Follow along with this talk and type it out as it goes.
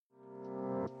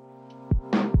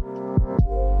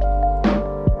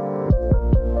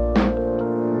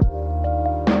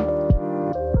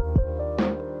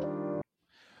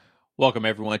Welcome,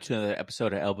 everyone, to another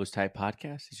episode of Elbows Tight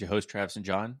Podcast. It's your host, Travis and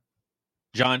John.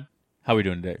 John, how are we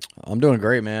doing today? I'm doing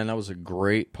great, man. That was a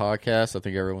great podcast. I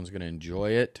think everyone's going to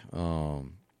enjoy it.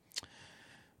 UK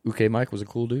Mike was a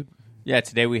cool dude. Yeah,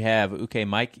 today we have UK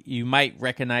Mike. You might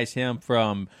recognize him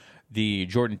from the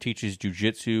Jordan Teaches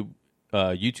Jiu-Jitsu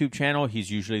YouTube channel.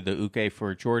 He's usually the UK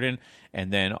for Jordan.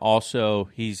 And then also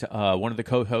he's one of the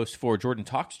co-hosts for Jordan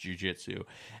Talks Jiu-Jitsu.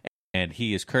 And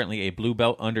he is currently a blue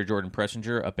belt under Jordan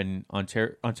Pressinger up in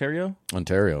Ontario,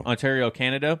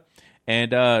 Canada.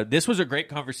 And this was a great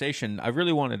conversation. I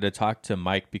really wanted to talk to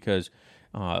Mike because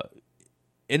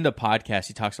in the podcast,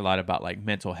 he talks a lot about like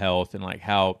mental health and like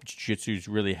how jiu-jitsu's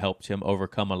really helped him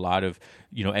overcome a lot of,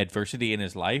 adversity in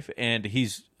his life. And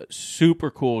he's a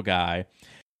super cool guy.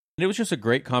 And it was just a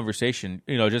great conversation,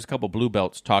 just a couple blue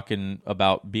belts talking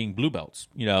about being blue belts,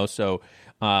 so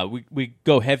we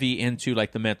go heavy into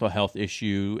like the mental health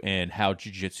issue and how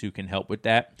jiu-jitsu can help with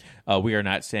that. We are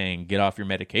not saying get off your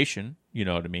medication, you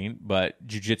know what I mean? But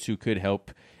jiu-jitsu could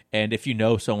help. And if you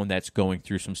know someone that's going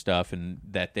through some stuff and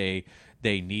that they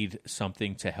need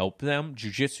something to help them,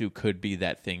 jiu-jitsu could be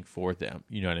that thing for them.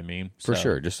 You know what I mean? For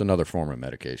sure. Just another form of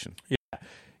medication.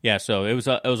 Yeah, so it was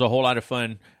a whole lot of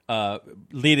fun.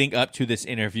 Leading up to this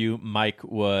interview, Mike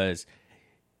was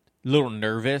a little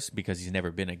nervous because he's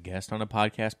never been a guest on a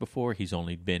podcast before. He's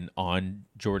only been on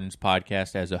Jordan's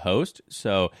podcast as a host.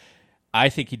 So I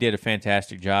think he did a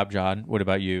fantastic job, John. What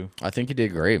about you? I think he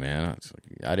did great, man.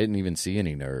 I didn't even see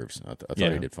any nerves. I thought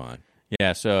he did fine.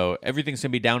 Yeah, so everything's going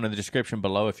to be down in the description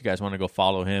below if you guys want to go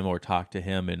follow him or talk to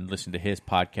him and listen to his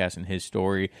podcast and his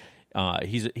story. I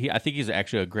think he's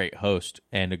actually a great host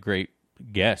and a great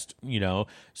guest,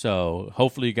 So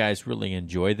hopefully you guys really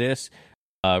enjoy this.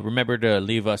 Remember to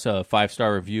leave us a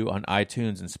 5-star review on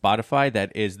iTunes and Spotify.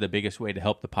 That is the biggest way to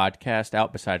help the podcast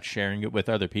out besides sharing it with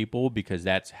other people, because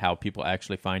that's how people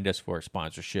actually find us for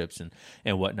sponsorships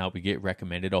and whatnot. We get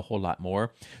recommended a whole lot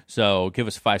more. So give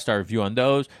us a 5-star review on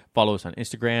those. Follow us on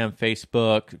Instagram,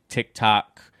 Facebook,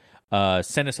 TikTok.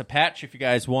 Send us a patch if you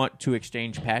guys want to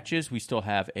exchange patches. We still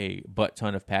have a butt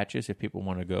ton of patches. If people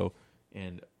want to go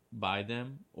and buy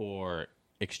them or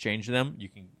exchange them,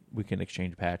 we can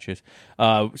exchange patches.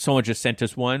 Someone just sent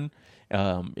us one.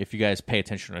 If you guys pay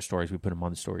attention to our stories, we put them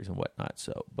on the stories and whatnot.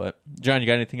 So, but John, you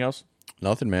got anything else?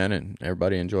 Nothing, man. And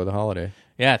everybody enjoy the holiday.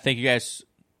 Yeah, thank you guys.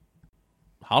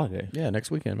 Holiday? Yeah,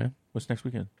 next weekend, man. What's next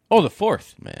weekend? Oh, the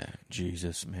 4th. Man,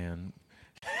 Jesus, man.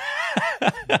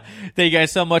 Thank you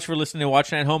guys so much for listening and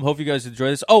watching at home. Hope you guys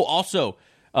enjoy this. Oh, also,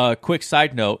 quick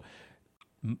side note.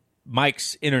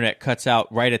 Mike's internet cuts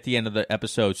out right at the end of the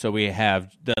episode, so we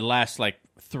have the last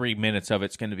 3 minutes of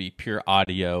it's going to be pure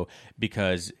audio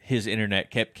because his internet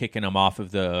kept kicking him off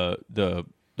of the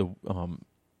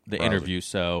interview.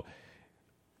 So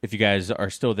if you guys are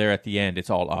still there at the end,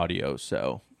 it's all audio.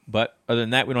 So, but other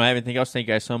than that, we don't have anything else. Thank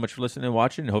you guys so much for listening and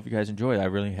watching, and hope you guys enjoyed. I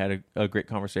really had a great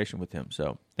conversation with him.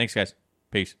 So thanks, guys.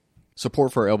 Peace.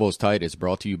 Support for Elbows Tight is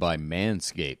brought to you by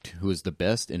Manscaped, who is the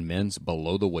best in men's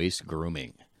below-the-waist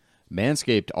grooming.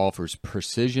 Manscaped offers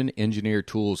precision-engineered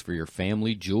tools for your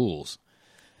family jewels.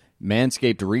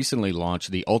 Manscaped recently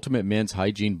launched the Ultimate Men's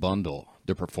Hygiene Bundle,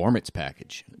 the Performance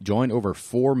Package. Join over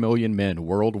 4 million men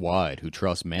worldwide who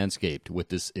trust Manscaped with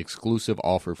this exclusive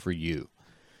offer for you.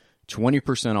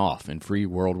 20% off and free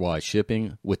worldwide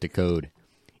shipping with the code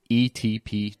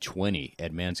ETP20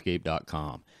 at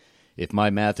manscaped.com. If my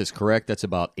math is correct, that's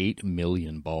about 8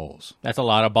 million balls. That's a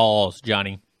lot of balls,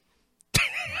 Johnny.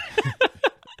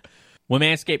 When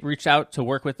Manscaped reached out to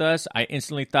work with us, I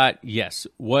instantly thought, yes,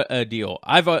 what a deal.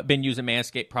 I've been using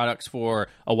Manscaped products for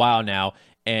a while now,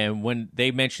 and when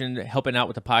they mentioned helping out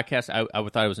with the podcast, I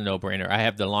thought it was a no-brainer. I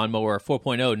have the Lawnmower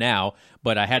 4.0 now,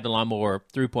 but I had the Lawnmower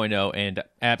 3.0 and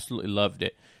absolutely loved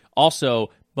it. Also,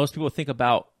 most people think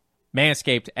about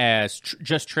Manscaped as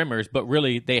just trimmers, but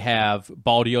really they have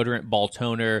ball deodorant, ball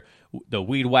toner, the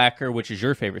weed whacker, which is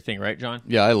your favorite thing, right, John?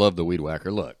 Yeah, I love the weed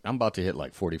whacker. Look, I'm about to hit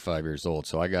 45 years old,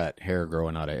 so I got hair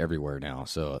growing out of everywhere now.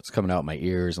 So it's coming out my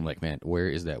ears. I'm like, man, where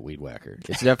is that weed whacker?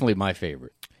 It's definitely my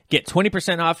favorite. Get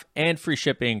 20% off and free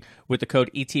shipping with the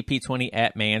code ETP20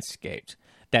 at Manscaped.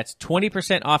 That's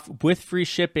 20% off with free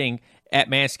shipping at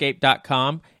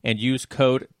manscaped.com and use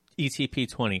code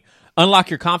ETP20. Unlock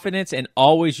your confidence and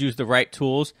always use the right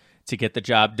tools to get the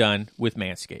job done with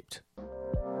Manscaped.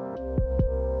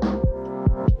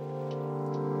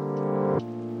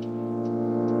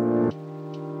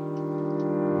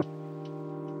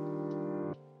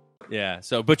 Yeah,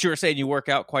 so, but you were saying you work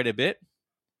out quite a bit?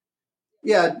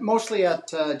 Yeah, mostly at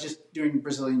just doing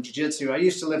Brazilian Jiu-Jitsu. I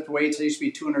used to lift weights. I used to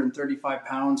be 235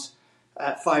 pounds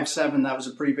at 5'7". That was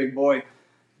a pretty big boy.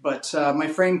 But my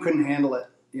frame couldn't handle it.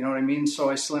 You know what I mean? So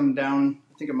I slimmed down.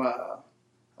 I think I'm a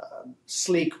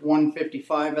sleek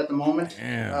 155 at the moment.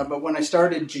 But when I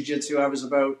started jiu-jitsu, I was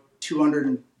about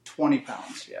 220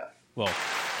 pounds. Yeah. Well,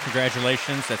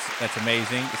 congratulations. That's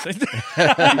amazing. Thank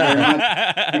you very much.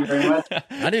 Thank you very much.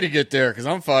 I need to get there because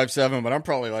I'm 5'7", but I'm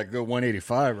probably like a good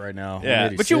 185 right now.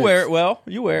 Yeah, but you wear it well.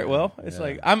 It's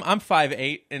like I'm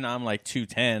 5'8" and I'm like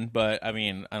 210, but I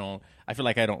mean I feel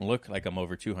like I don't look like I'm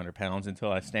over 200 pounds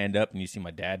until I stand up and you see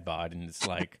my dad bod, and it's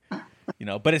like,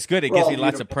 but it's good. It gives me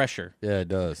lots of pressure. Yeah, it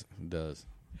does. It does.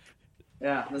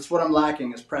 Yeah, that's what I'm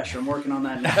lacking is pressure. I'm working on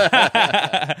that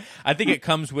now. I think it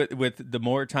comes with the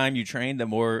more time you train, the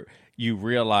more you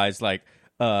realize like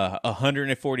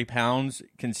 140 pounds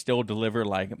can still deliver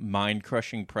like mind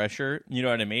crushing pressure. You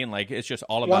know what I mean? Like it's just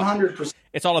all about 100%.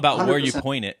 It's all about 100%. where you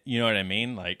point it. You know what I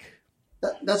mean? Like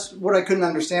that's what I couldn't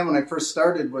understand when I first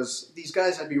started was these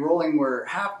guys I'd be rolling were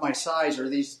half my size, or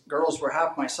these girls were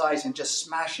half my size, and just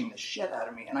smashing the shit out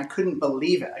of me. And I couldn't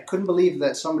believe it. I couldn't believe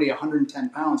that somebody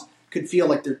 110 pounds could feel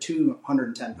like they're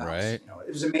 210 pounds. Right. It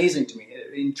was amazing to me.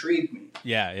 It intrigued me.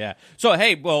 Yeah. So,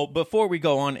 hey, well, before we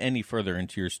go on any further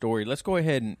into your story, let's go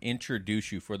ahead and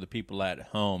introduce you for the people at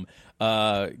home.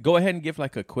 Go ahead and give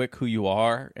like a quick who you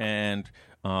are and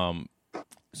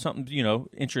something,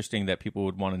 interesting that people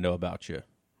would want to know about you.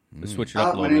 Let's switch it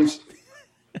up a little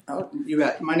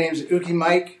bit. My name's Uki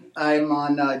Mike. I'm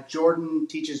on Jordan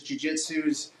Teaches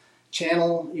Jiu-Jitsu's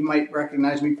channel. You might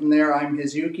recognize me from there. I'm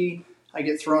his Uki. I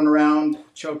get thrown around,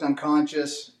 choked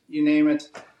unconscious, you name it.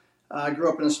 I grew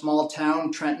up in a small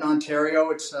town, Trenton,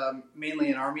 Ontario. It's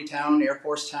mainly an army town, Air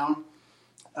Force town.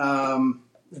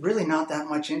 Really not that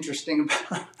much interesting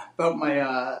about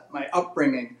my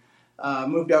upbringing.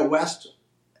 Moved out west,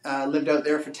 lived out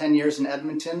there for 10 years in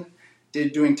Edmonton.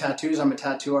 Doing tattoos. I'm a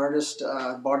tattoo artist,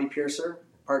 body piercer,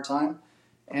 part-time.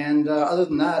 And other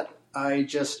than that, I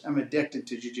just am addicted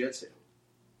to jiu-jitsu.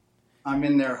 I'm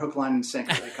in there hook, line, and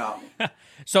sinker. They caught me.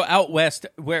 So out west,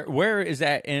 where is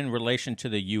that in relation to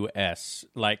the U.S.?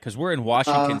 Like, because we're in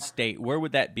Washington State. Where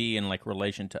would that be in like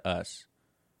relation to us?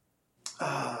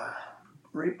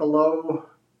 Right below.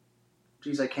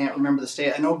 Geez, I can't remember the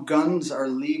state. I know guns are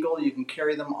legal. You can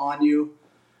carry them on you.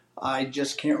 I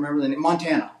just can't remember the name.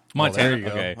 Montana. There you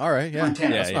go. Okay. All right. Yeah.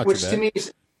 Montana. That's not Which too bad. to me,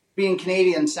 being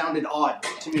Canadian, sounded odd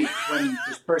to me when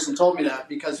this person told me that,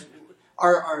 because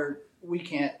we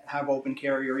can't have open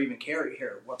carry or even carry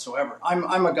here whatsoever.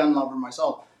 I'm a gun lover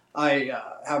myself. I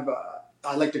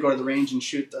like to go to the range and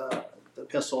shoot the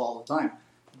pistol all the time.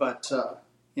 But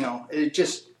it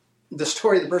just, the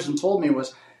story the person told me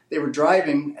was they were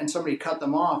driving and somebody cut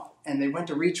them off and they went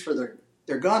to reach for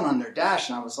their gun on their dash,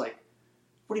 and I was like,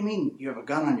 what do you mean you have a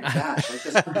gun on your dash? Like,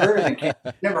 that's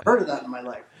never heard of that in my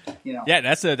life. Yeah,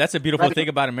 that's a beautiful thing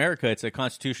about America. It's a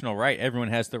constitutional right. Everyone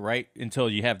has the right until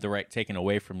you have the right taken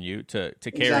away from you to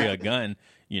carry a gun.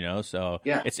 So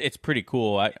yeah. It's pretty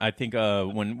cool. I think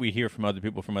when we hear from other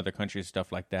people from other countries,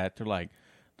 stuff like that, they're like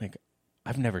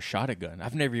I've never shot a gun.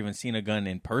 I've never even seen a gun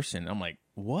in person. I'm like,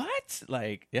 what?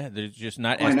 Like, yeah, they're just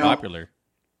not as popular.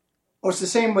 Well, it's the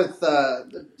same with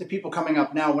the people coming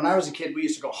up now. When I was a kid, we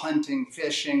used to go hunting,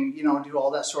 fishing, do all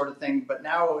that sort of thing. But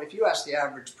now, if you ask the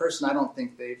average person, I don't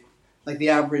think the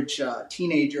average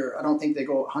teenager, I don't think they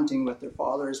go hunting with their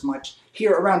father as much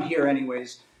around here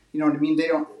anyways. You know what I mean?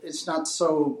 It's not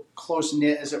so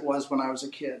close-knit as it was when I was a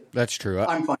kid. That's true.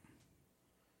 I'm fine.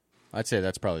 I'd say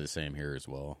that's probably the same here as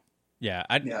well. Yeah.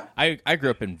 I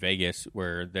grew up in Vegas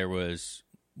where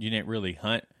you didn't really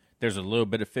hunt. There's a little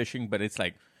bit of fishing, but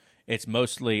it's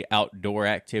mostly outdoor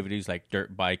activities like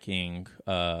dirt biking,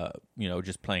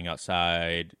 just playing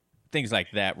outside, things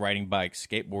like that, riding bikes,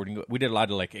 skateboarding. We did a lot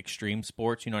of like extreme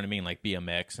sports, you know what I mean? Like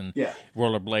BMX and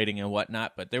rollerblading and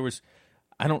whatnot. But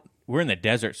we're in the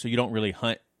desert, so you don't really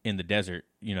hunt in the desert.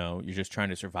 You're just trying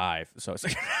to survive. So it's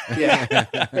like,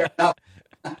 Fair enough.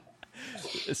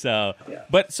 So, yeah.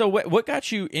 But so what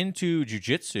got you into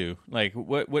jiu-jitsu? Like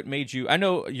what made you, I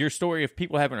know your story, if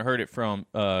people haven't heard it from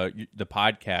the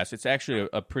podcast, it's actually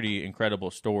a pretty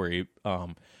incredible story.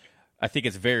 I think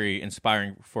it's very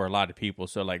inspiring for a lot of people.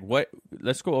 So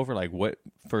let's go over like what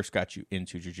first got you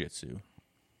into jiu-jitsu.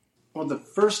 Well, the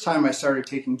first time I started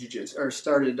taking jiu-jitsu or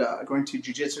started going to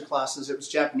jiu-jitsu classes, it was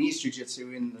Japanese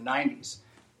jiu-jitsu in the 90s.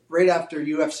 Right after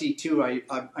UFC 2, I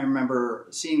remember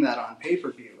seeing that on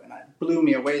pay-per-view, and it blew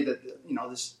me away that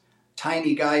this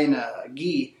tiny guy in a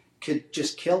gi could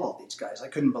just kill all these guys. I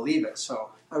couldn't believe it.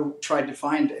 So I tried to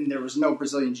find, and there was no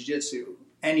Brazilian jiu-jitsu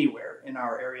anywhere in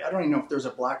our area. I don't even know if there's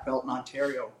a black belt in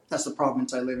Ontario. That's the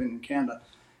province I live in Canada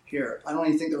here. I don't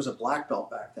even think there was a black belt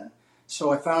back then.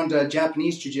 So I found a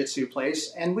Japanese jiu-jitsu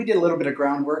place, and we did a little bit of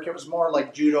groundwork. It was more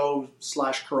like judo /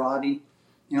 karate.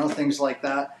 things like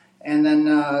that. And then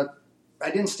I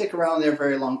didn't stick around there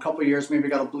very long, a couple of years, maybe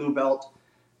got a blue belt.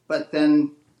 But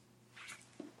then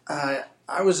I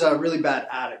was a really bad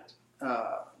addict.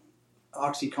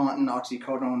 Oxycontin,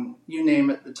 oxycodone, you name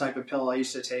it, the type of pill, I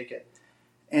used to take it.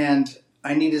 And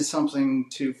I needed something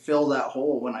to fill that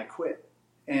hole when I quit.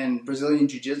 And Brazilian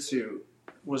Jiu-Jitsu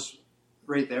was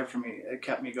right there for me. It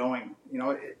kept me going,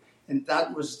 and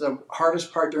that was the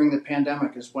hardest part during the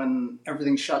pandemic, is when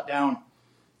everything shut down.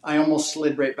 I almost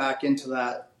slid right back into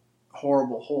that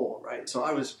horrible hole, right? So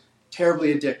I was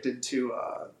terribly addicted to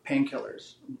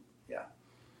painkillers. Yeah.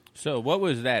 So what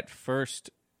was that first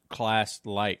class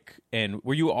like? And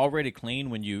were you already clean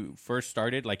when you first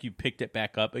started? Like, you picked it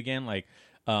back up again? Like,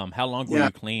 how long were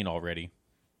you clean already?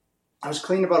 I was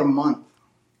clean about a month.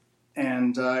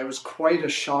 And it was quite a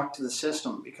shock to the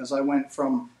system, because I went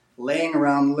from laying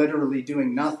around literally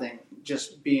doing nothing,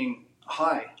 just being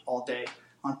high all day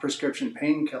on prescription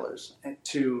painkillers,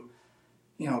 to,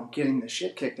 getting the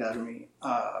shit kicked out of me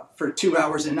for 2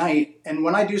 hours a night. And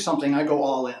when I do something, I go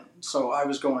all in. So I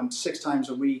was going 6 times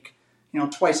a week,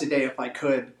 twice a day if I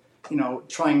could,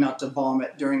 trying not to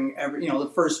vomit during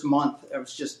the first month. It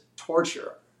was just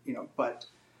torture, but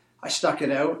I stuck it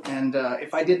out. And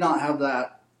if I did not have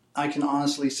that, I can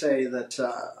honestly say that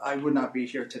I would not be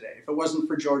here today if it wasn't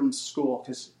for Jordan's school,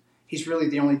 because he's really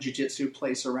the only jiu-jitsu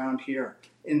place around here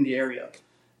in the area.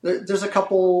 There's a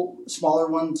couple smaller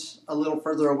ones a little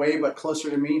further away, but closer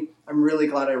to me. I'm really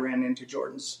glad I ran into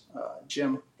Jordan's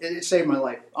gym. It saved my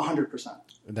life, 100%.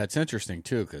 That's interesting,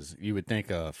 too, because you would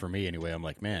think, for me anyway, I'm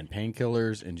like, man,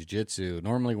 painkillers and jiu-jitsu.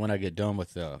 Normally when I get done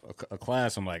with a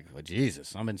class, I'm like, well,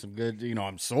 Jesus, I'm in some good,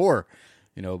 I'm sore.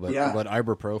 But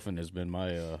ibuprofen has been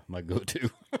my go-to.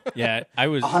 Yeah, I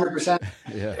was 100%.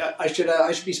 Yeah, I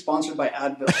should be sponsored by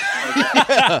Advil.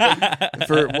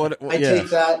 For what? I take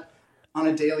that on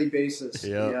a daily basis.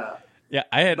 Yeah. Yeah,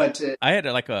 I had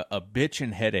like a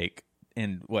bitchin' headache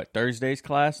in Thursday's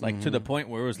class, like to the point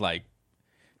where it was like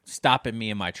stopping me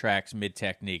in my tracks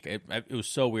mid-technique. It was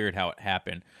so weird how it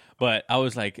happened. But I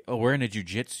was like, oh, we're in a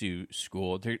jiu-jitsu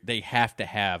school. They have to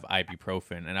have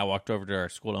ibuprofen. And I walked over to our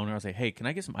school owner. I was like, hey, can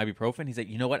I get some ibuprofen? He's like,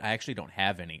 you know what? I actually don't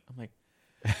have any. I'm like,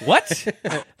 what?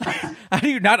 I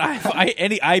do not have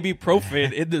any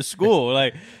ibuprofen in the school.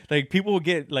 Like people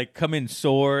get come in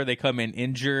sore. They come in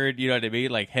injured. You know what I mean?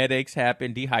 Like headaches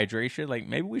happen, dehydration. Like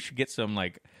maybe we should get some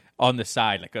on the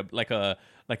side,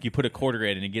 like you put a quarter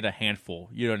in and you get a handful.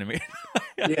 You know what I mean?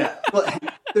 Yeah. Well,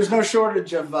 there's no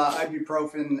shortage of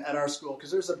ibuprofen at our school,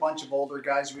 because there's a bunch of older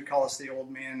guys. We call us the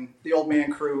old man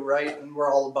crew, right? And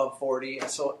we're all above 40. And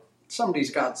so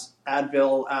somebody's got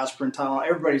Advil, aspirin, Tylenol.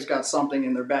 Everybody's got something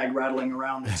in their bag rattling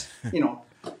around that's,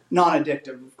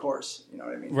 non-addictive, of course. You know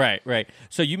what I mean? Right.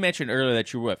 So you mentioned earlier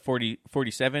that you were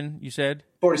 47, you said?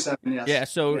 47, yes. Yeah,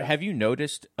 so have you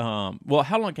noticed, how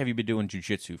long have you been doing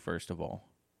jiu-jitsu, first of all?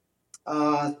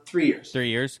 3 years. 3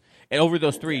 years? And over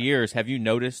those 3 years, have you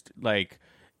noticed,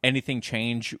 anything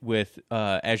change with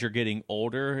as you're getting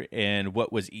older, and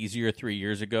what was easier 3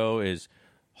 years ago is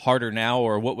harder now,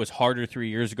 or what was harder 3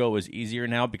 years ago is easier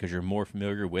now because you're more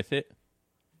familiar with it?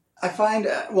 I find,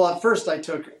 at first I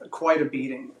took quite a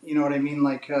beating. You know what I mean?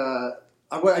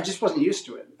 I just wasn't used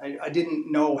to it. I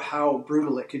didn't know how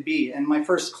brutal it could be. And my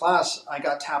first class, I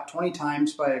got tapped 20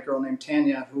 times by a girl named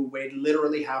Tanya, who weighed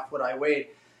literally half what I weighed.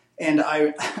 And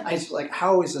I was like,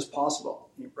 how is this possible,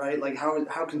 right? Like,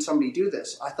 how can somebody do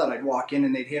this? I thought I'd walk in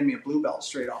and they'd hand me a blue belt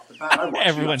straight off the bat.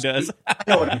 Everyone does. I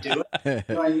know what I'm doing. You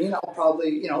know what I mean? I'll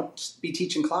probably, be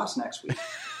teaching class next week.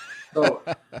 So,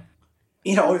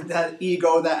 that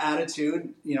ego, that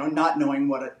attitude, not knowing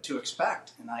what to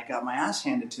expect. And I got my ass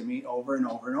handed to me over and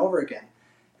over and over again.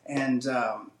 And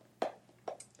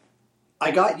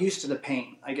I got used to the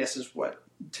pain, I guess is what,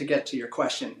 to get to your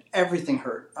question. Everything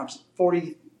hurt. I was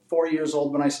 44 years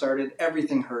old when I started.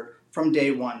 Everything hurt from day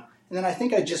one. And then I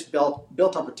think I just built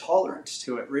up a tolerance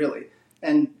to it, really.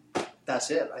 And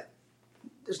that's it.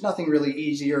 There's nothing really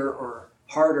easier or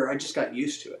harder. I just got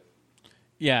used to it.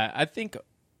 Yeah, I think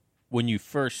when you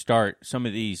first start some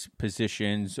of these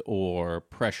positions or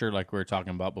pressure, like we were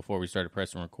talking about before we started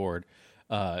press and record,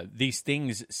 these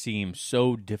things seem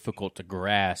so difficult to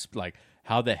grasp. Like,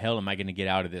 how the hell am I going to get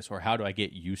out of this? Or how do I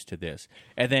get used to this?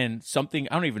 And then something,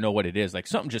 I don't even know what it is. Like,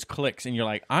 something just clicks and you're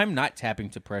like, I'm not tapping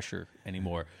to pressure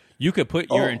anymore. You could put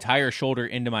your entire shoulder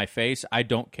into my face. I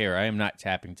don't care. I am not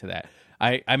tapping to that.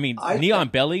 I mean, Neon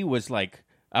Belly was like,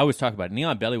 I always talk about it.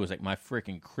 Neon Belly was like my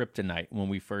freaking kryptonite when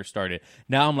we first started.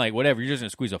 Now I'm like, whatever, you're just going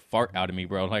to squeeze a fart out of me,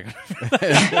 bro. Like,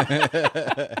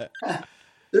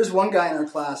 there's one guy in our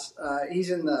class.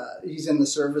 He's in the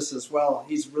service as well.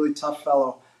 He's a really tough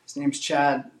fellow. His name's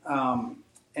Chad.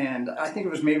 and I think it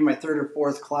was maybe my third or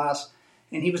fourth class.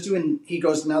 And he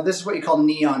goes, now this is what you call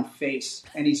neon face.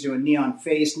 And he's doing neon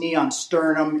face, neon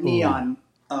sternum, neon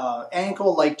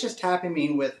ankle, like just tapping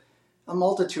me with a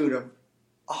multitude of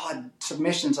odd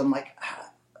submissions. I'm like,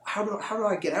 how do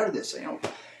I get out of this?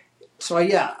 So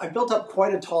I built up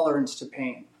quite a tolerance to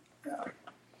pain.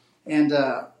 And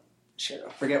I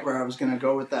forget where I was going to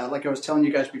go with that. Like I was telling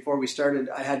you guys before we started,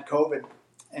 I had COVID,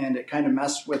 and it kind of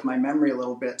messed with my memory a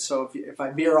little bit. So if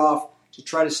I veer off to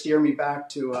try to steer me back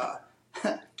to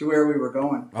where we were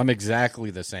going. I'm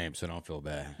exactly the same, so don't feel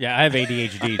bad. Yeah, I have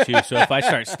ADHD too, so if I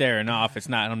start staring off,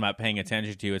 I'm not paying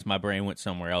attention to you. It's my brain went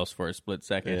somewhere else for a split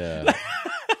second. Yeah.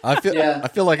 I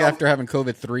feel like after having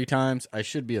COVID 3 times, I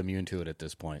should be immune to it at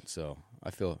this point. So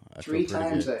I feel 3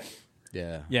 times. Good.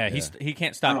 Yeah. Yeah, he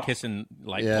can't stop kissing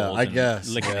light poles I and guess.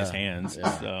 licking his hands.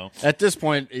 Yeah. So at this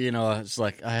point, it's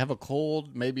like, I have a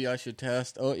cold. Maybe I should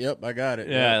test. Oh, yep, I got it.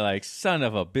 yeah, like son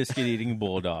of a biscuit eating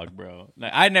bulldog, bro.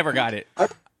 Like, I never got it.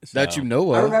 That you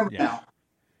know of.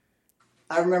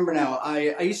 I remember now.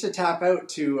 I used to tap out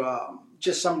to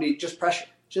just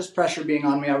pressure being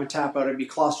on me. I would tap out. I'd be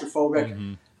claustrophobic.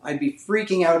 Mm-hmm. I'd be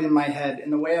freaking out in my head.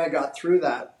 And the way I got through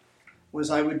that was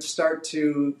I would start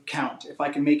to count. If I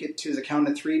can make it to the count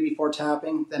of 3 before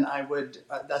tapping, then I would.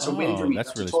 That's a win for me.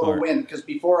 That's really a total smart win, because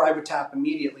before I would tap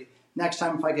immediately. Next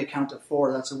time, if I could count to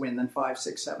 4, that's a win. Then 5,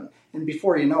 6, 7, and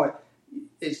before you know it,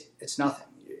 it's nothing.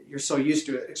 You're so used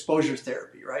to it. Exposure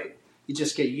therapy, right? You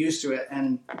just get used to it,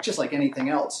 and just like anything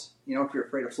else, if you're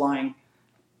afraid of flying,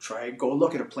 go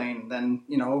look at a plane, then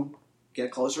get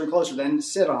closer and closer, then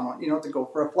sit on one. You don't have to go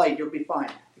for a flight. You'll be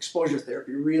fine. Exposure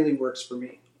therapy really works for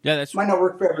me. Yeah, might not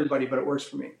work for everybody, but it works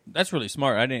for me. That's really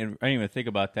smart. I didn't even think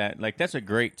about that. Like, that's a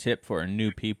great tip for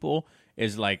new people,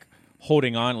 is like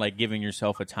holding on, like giving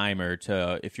yourself a timer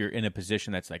to, if you're in a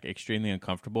position that's like extremely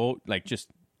uncomfortable, like just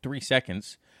 3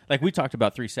 seconds. Like we talked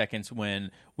about 3 seconds when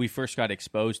we first got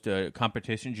exposed to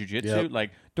competition jiu-jitsu. Yep.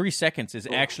 Like 3 seconds is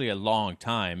actually a long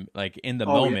time, like in the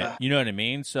moment. Yeah. You know what I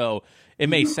mean? So it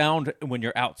may sound when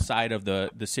you're outside of the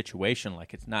situation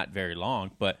like it's not very long,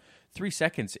 but 3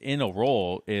 seconds in a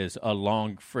roll is a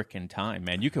long freaking time,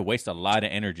 man. You could waste a lot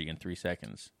of energy in 3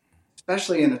 seconds.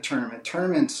 Especially in a tournament.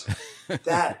 Tournaments,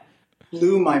 that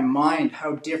blew my mind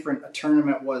how different a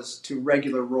tournament was to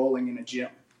regular rolling in a gym.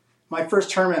 My first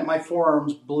tournament, my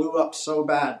forearms blew up so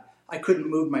bad. I couldn't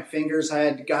move my fingers. I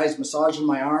had guys massaging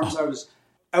my arms. I was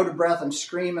out of breath. I'm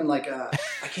screaming like,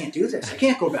 I can't do this. I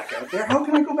can't go back out there. How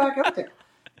can I go back out there?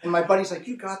 And my buddy's like,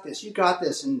 you got this. You got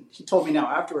this. And he told me now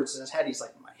afterwards in his head, he's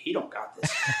like, he don't got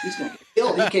this. He's going to get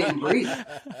killed. He can't even breathe.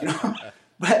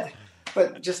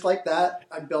 But just like that,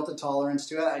 I built a tolerance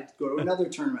to it. I'd go to another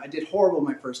tournament. I did horrible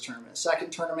my first tournament. Second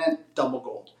tournament, double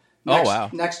gold.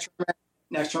 Next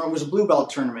tournament was a blue belt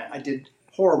tournament. I did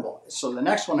horrible. So the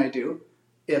next one I do,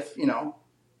 if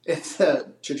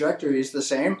the trajectory is the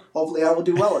same, hopefully I will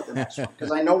do well at the next one,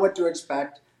 because I know what to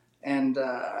expect, and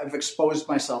I've exposed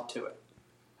myself to it.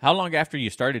 How long after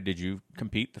you started did you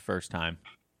compete the first time?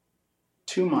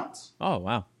 2 months. Oh,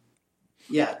 wow.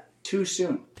 Yeah, too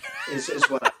soon is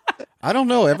what I say. I don't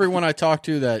know. Everyone I talk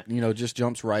to that, just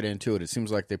jumps right into it, it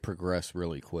seems like they progress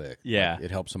really quick. Yeah. Like,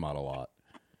 it helps them out a lot.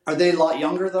 Are they a lot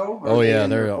younger, though?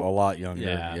 They're a lot younger.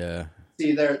 Yeah.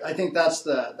 See, I think that's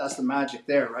the magic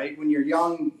there, right? When you're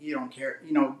young, you don't care.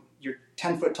 You're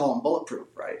 10 foot tall and bulletproof,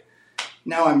 right?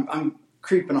 Now I'm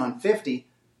creeping on 50.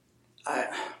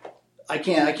 I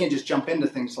can't just jump into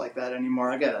things like that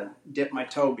anymore. I gotta dip my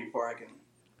toe before I can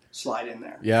slide in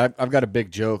there. Yeah, I've got a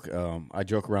big joke. I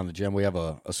joke around the gym. We have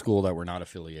a school that we're not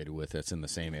affiliated with that's in the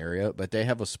same area, but they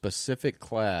have a specific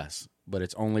class, but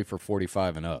it's only for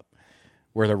 45 and up,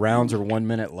 where the rounds are 1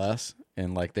 minute less,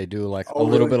 and like they do like a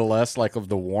little bit of less like of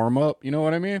the warm up. You know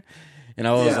what I mean? And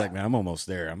I was like, man, I'm almost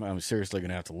there. I'm seriously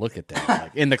gonna have to look at that.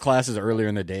 Like in the classes earlier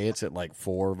in the day, it's at like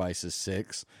 4 versus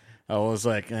 6. I was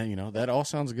like, that all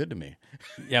sounds good to me.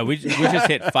 Yeah, we just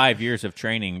hit 5 years of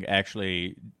training.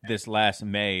 Actually, this last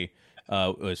May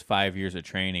was 5 years of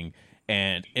training,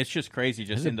 and it's just crazy.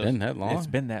 Has it been that long? It's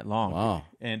been that long. Wow.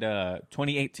 And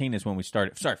 2018 is when we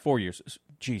started. Sorry, 4 years.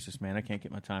 Jesus, man, I can't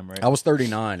get my time right. I was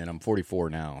 39, and I'm 44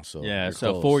 now. So yeah,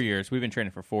 so close. 4 years. We've been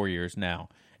training for 4 years now,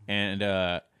 and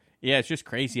it's just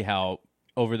crazy how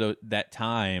over that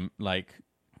time, like,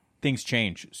 things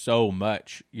change so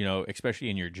much, especially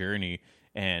in your journey.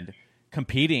 And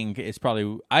competing is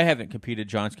probably, I haven't competed.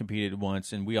 John's competed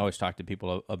once, and we always talk to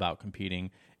people about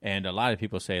competing. And a lot of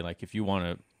people say, like, if you want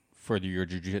to further your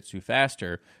jiu-jitsu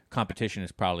faster, competition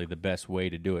is probably the best way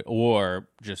to do it, or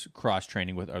just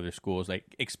cross-training with other schools.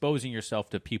 Like, exposing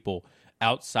yourself to people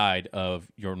outside of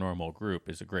your normal group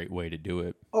is a great way to do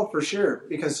it. Oh, for sure,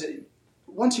 because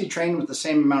once you train with the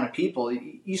same amount of people,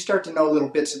 you start to know little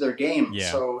bits of their game.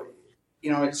 Yeah. So,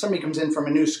 if somebody comes in from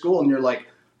a new school and you're like,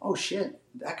 oh shit,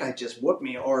 that guy just whooped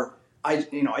me, or I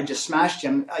just smashed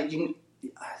him. It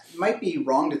might be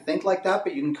wrong to think like that,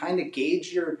 but you can kind of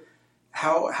gauge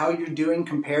how you're doing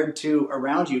compared to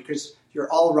around you, because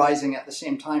you're all rising at the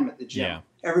same time at the gym. Yeah.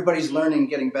 Everybody's learning,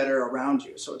 getting better around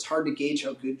you. So it's hard to gauge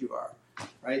how good you are,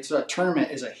 right? So a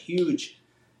tournament is a huge,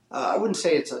 I wouldn't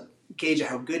say it's a gauge of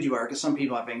how good you are, because some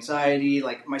people have anxiety.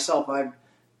 Like myself, I have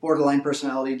borderline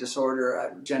personality disorder, I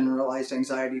have generalized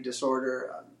anxiety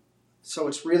disorder. So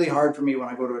it's really hard for me when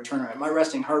I go to a tournament. My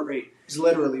resting heart rate is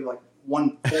literally like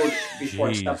 140 before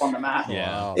I step on the mat.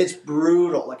 Yeah. Wow. It's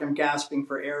brutal. Like I'm gasping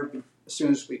for air as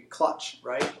soon as we clutch,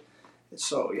 right?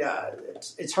 So yeah,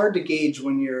 it's hard to gauge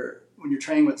when you're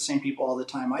training with the same people all the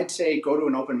time. I'd say go to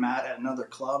an open mat at another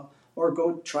club, or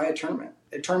go try a tournament.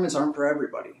 Tournaments aren't for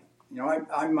everybody.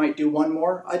 I might do one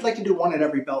more. I'd like to do one at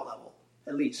every belt level,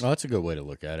 at least. Well, that's a good way to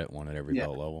look at it, one at every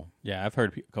belt level. Yeah, I've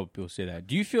heard a couple people say that.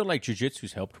 Do you feel like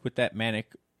jiu-jitsu's helped with that manic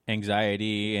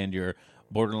anxiety and your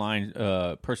borderline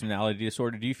personality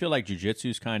disorder? Do you feel like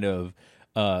jiu-jitsu's kind of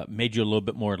made you a little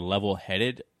bit more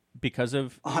level-headed because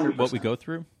of 100%. what we go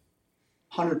through?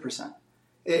 100%.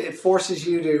 It forces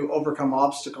you to overcome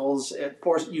obstacles.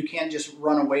 You can't just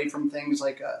run away from things.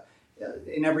 Like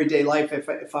in everyday life,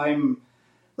 if I'm,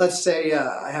 let's say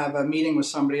I have a meeting with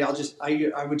somebody,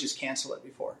 I would just cancel it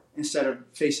before, instead of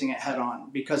facing it head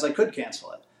on, because I could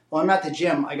cancel it. Well, I'm at the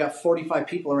gym, I got 45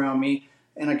 people around me,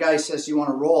 and a guy says, "Do you want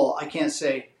to roll?" I can't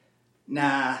say,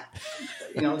 "Nah."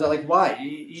 They're like, "Why?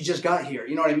 You just got here."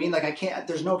 You know what I mean? Like I can't.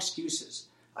 There's no excuses.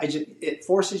 It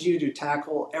forces you to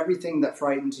tackle everything that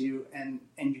frightens you, and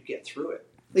you get through it.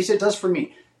 At least it does for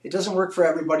me. It doesn't work for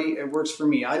everybody. It works for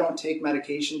me. I don't take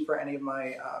medication for any of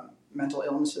my mental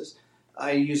illnesses.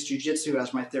 I use jiu-jitsu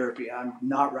as my therapy. I'm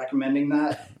not recommending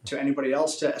that to anybody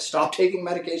else to stop taking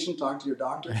medication. Talk to your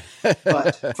doctor.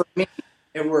 But for me,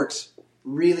 it works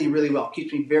really, really well.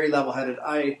 Keeps me very level-headed.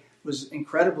 I was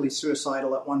incredibly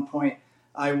suicidal at one point.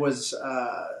 I was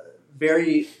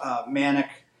very manic,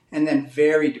 and then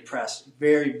very depressed,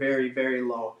 very, very, very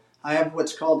low. I have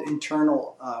what's called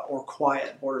internal or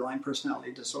quiet borderline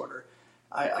personality disorder.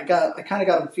 I kind of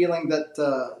got a feeling that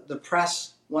the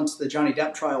press, once the Johnny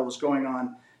Depp trial was going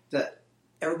on, that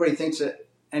everybody thinks that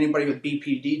anybody with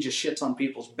BPD just shits on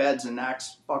people's beds and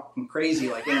acts fucking crazy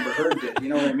like Amber Heard did. You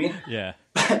know what I mean? Yeah.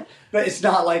 But it's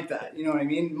not like that. You know what I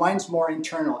mean? Mine's more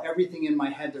internal. Everything in my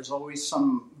head, there's always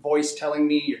some voice telling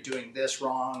me you're doing this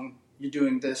wrong. You're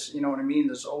doing this. You know what I mean?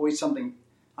 There's always something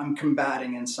I'm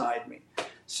combating inside me.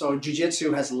 So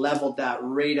jiu-jitsu has leveled that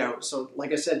right out. So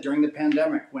like I said, during the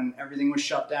pandemic, when everything was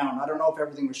shut down, I don't know if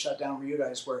everything was shut down where you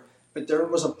guys were, but there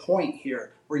was a point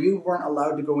here where you weren't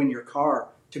allowed to go in your car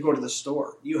to go to the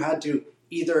store. You had to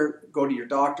either go to your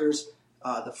doctor's,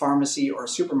 the pharmacy, or a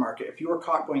supermarket. If you were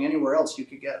caught going anywhere else, you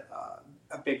could get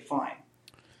a big fine.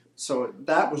 So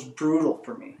that was brutal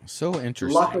for me. So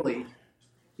interesting. Luckily,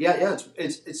 yeah,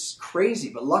 it's crazy.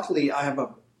 But luckily, I have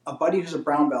a buddy who's a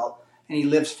brown belt, and he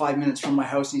lives 5 minutes from my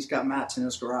house, and he's got mats in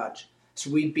his garage.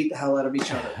 So we beat the hell out of each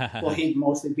other. Well, he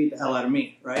mostly beat the hell out of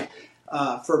me, right?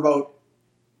 For about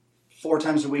 4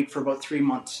 times a week for about 3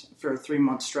 months, for a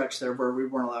 3-month stretch there where we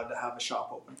weren't allowed to have a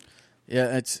shop open.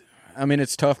 Yeah, it's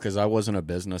tough because I wasn't a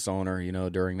business owner,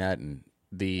 during that, and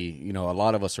a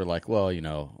lot of us are like, well,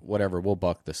 whatever, we'll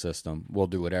buck the system, we'll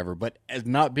do whatever. But as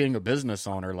not being a business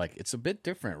owner, like, it's a bit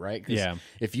different, right? 'Cause yeah.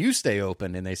 if you stay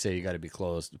open and they say you got to be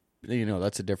closed,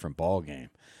 that's a different ball game.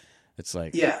 It's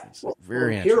like, yeah, it's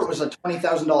very here interesting. it was a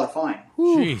 $20,000 fine.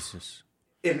 Jesus.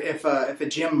 If a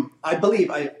gym, I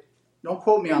believe, don't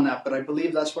quote me on that, but I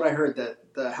believe that's what I heard,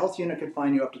 that the health unit could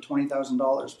fine you up to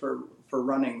 $20,000 for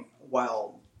running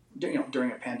while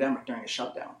during a pandemic, during a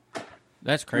shutdown.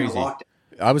 That's crazy.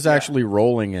 I was actually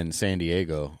rolling in San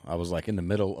Diego. I was like in the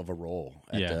middle of a roll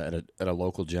at a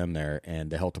local gym there,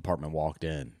 and the health department walked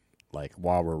in like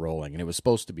while we're rolling, and it was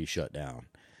supposed to be shut down.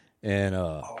 And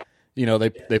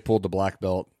they pulled the black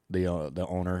belt, the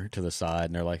owner, to the side,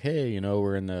 and they're like, "Hey,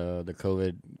 we're in the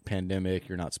COVID pandemic.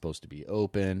 You're not supposed to be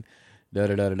open." Da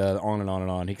da da da da. On and on and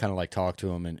on. He kind of like talked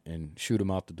to him and shoot him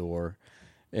out the door.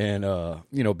 And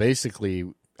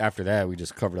basically after that, we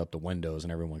just covered up the windows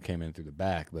and everyone came in through the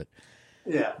back.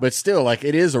 But still, like,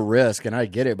 it is a risk, and I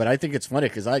get it. But I think it's funny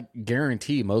because I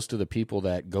guarantee most of the people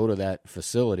that go to that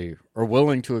facility are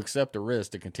willing to accept a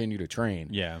risk to continue to train.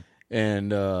 Yeah.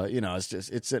 And,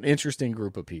 it's an interesting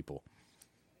group of people.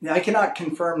 Yeah, I cannot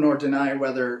confirm nor deny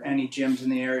whether any gyms in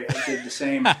the area did the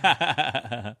same.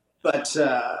 But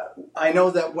I know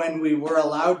that when we were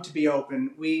allowed to be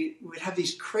open, we'd have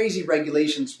these crazy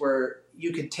regulations where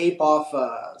you could tape off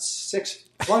as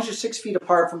long as you're 6 feet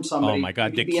apart from somebody. Oh my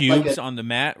God, the cubes like on the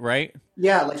mat, right?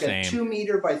 Yeah, like Same. a 2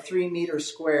 meter by 3 meter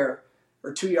square,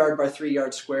 or 2 yard by 3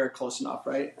 yard square, close enough,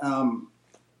 right?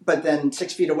 But then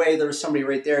 6 feet away, there was somebody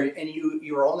right there, and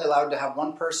you were only allowed to have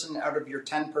one person out of your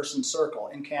 10-person circle.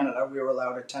 In Canada, we were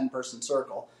allowed a 10-person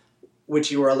circle,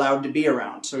 which you were allowed to be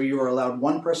around. So you were allowed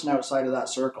one person outside of that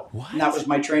circle. What? And that was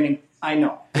my training. I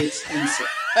know. It's insane.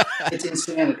 It's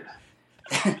insanity.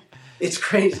 It's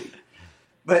crazy.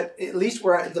 But at least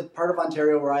the part of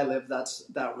Ontario where I live,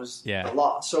 that was the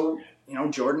law. So,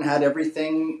 Jordan had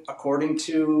everything according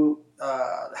to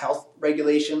health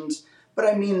regulations. But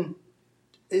I mean,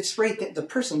 it's right there. The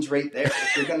person's right there.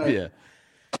 If you're gonna,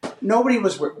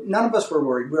 none of us were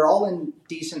worried. We're all in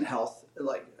decent health,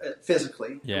 like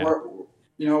physically. Yeah.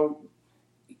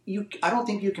 I don't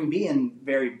think you can be in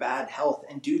very bad health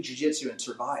and do jiu-jitsu and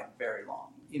survive very long.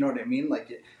 You know what I mean?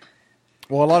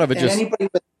 Well, a lot of it just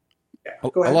a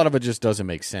lot of it just doesn't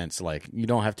make sense. Like, you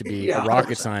don't have to be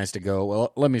rocket science to go,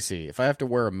 well, let me see. If I have to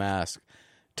wear a mask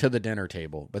to the dinner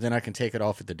table, but then I can take it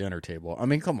off at the dinner table. I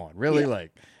mean, come on, really? A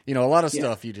lot of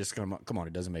stuff you just come on,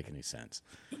 it doesn't make any sense.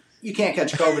 You can't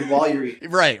catch COVID while you're eating.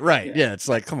 Right. Yeah, it's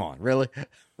like, come on, really?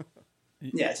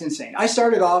 Yeah, it's insane. I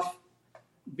started off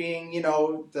being,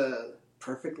 the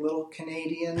perfect little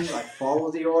Canadian,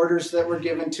 follow the orders that were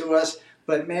given to us.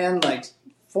 But man,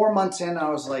 4 months in, I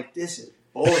was like, this is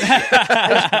bullshit.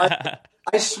 I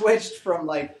switched from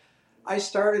I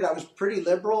was pretty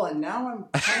liberal, and now I'm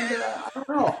kind of, I don't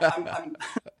know.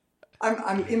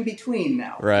 I'm in between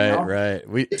now. Right.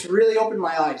 It's really opened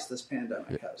my eyes, this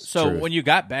pandemic has. So when you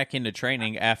got back into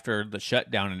training after the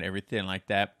shutdown and everything like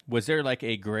that, was there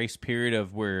a grace period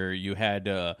of where you had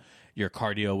your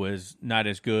cardio was not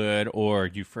as good, or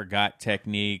you forgot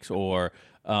techniques, or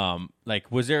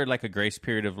was there a grace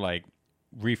period of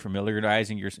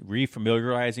refamiliarizing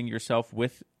yourself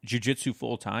with jiu-jitsu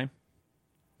full time?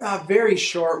 A very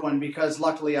short one, because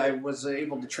luckily I was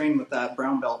able to train with that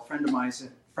brown belt friend of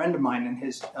mine in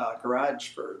his garage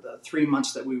for the 3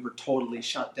 months that we were totally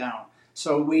shut down.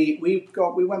 So we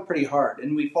went pretty hard,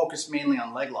 and we focused mainly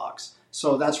on leg locks.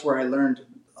 So that's where I learned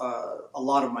a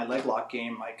lot of my leg lock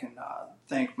game. I can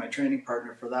thank my training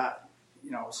partner for that.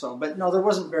 But no, there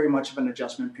wasn't very much of an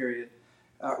adjustment period.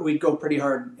 We'd go pretty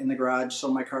hard in the garage, so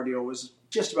my cardio was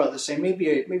just about the same.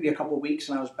 Maybe a couple of weeks,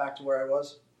 and I was back to where I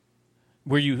was.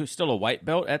 Were you still a white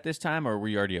belt at this time, or were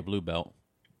you already a blue belt?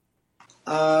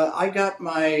 I got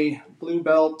my blue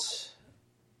belt,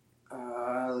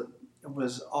 it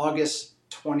was August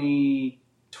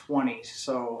 2020.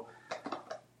 So,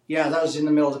 yeah, that was in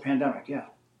the middle of the pandemic, yeah.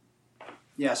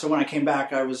 Yeah, so when I came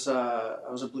back, I was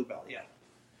a blue belt, yeah.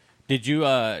 Did you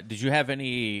have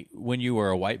any, when you were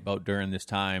a white belt during this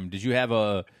time, did you have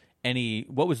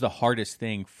what was the hardest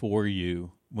thing for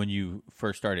you when you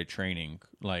first started training?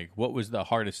 What was the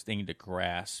hardest thing to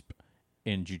grasp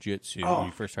in jiu-jitsu when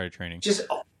you first started training? Just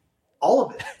all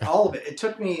of it. It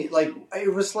took me,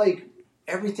 it was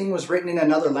everything was written in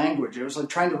another language. It was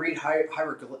trying to read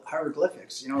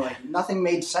hieroglyphics, nothing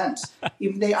made sense. I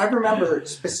remember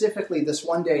specifically this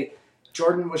one day,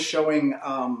 Jordan was showing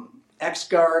X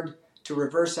guard to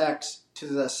reverse X to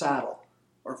the saddle,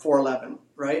 or 411,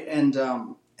 right? And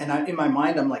in my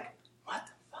mind, I'm like, what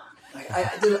the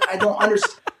fuck? I don't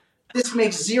understand. This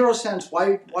makes zero sense.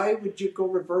 Why would you go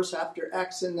reverse after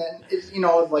X? And then,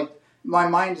 my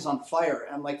mind is on fire.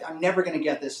 I'm like, I'm never going to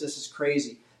get this. This is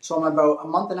crazy. So I'm about a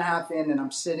month and a half in, and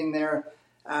I'm sitting there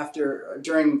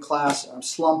during class. I'm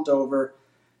slumped over,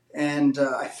 and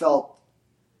I felt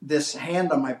this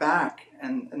hand on my back.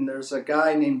 And there's a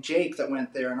guy named Jake that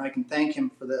went there, and I can thank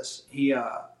him for this. He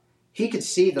could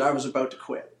see that I was about to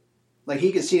quit.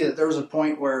 He could see that there was a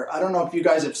point where, I don't know if you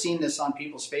guys have seen this on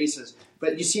people's faces,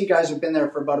 but you see guys who've been there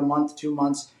for about a month, 2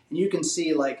 months, and you can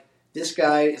see this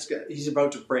guy he's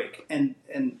about to break. And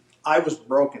I was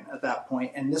broken at that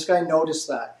point, and this guy noticed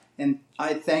that. And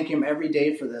I thank him every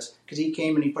day for this, because he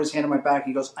came and he put his hand on my back.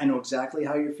 He goes, I know exactly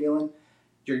how you're feeling.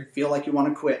 You feel like you want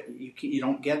to quit. You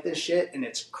don't get this shit, and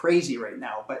it's crazy right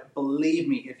now. But believe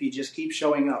me, if you just keep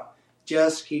showing up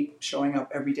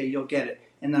every day, you'll get it.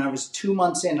 And then I was 2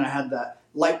 months in, I had that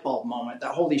light bulb moment,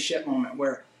 that holy shit moment,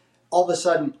 where all of a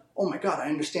sudden, oh my God, I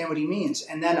understand what he means.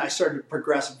 And then I started to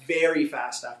progress very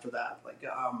fast after that.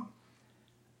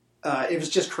 It was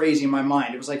just crazy in my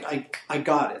mind. It was I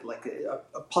got it.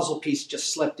 A puzzle piece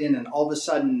just slipped in, and all of a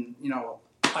sudden,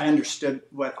 I understood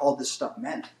what all this stuff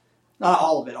meant. Not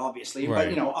all of it, obviously,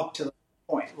 right. But, up to the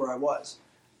point where I was.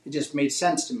 It just made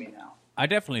sense to me now. I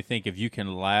definitely think if you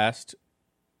can last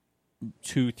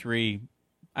 2, 3,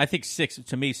 I think 6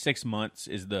 months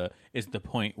is the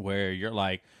point where you're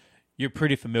you're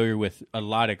pretty familiar with a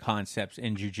lot of concepts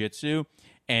in jiu-jitsu,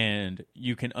 and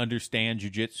you can understand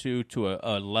jiu-jitsu to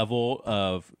a level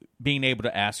of being able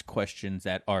to ask questions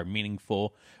that are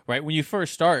meaningful, right? When you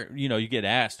first start, you know, you get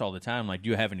asked all the time, like, do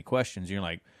you have any questions? And you're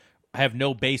like, I have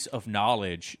no base of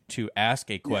knowledge to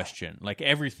ask a question. Yeah. Like,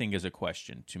 everything is a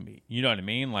question to me. You know what I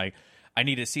mean? Like, I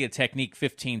need to see a technique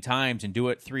 15 times and do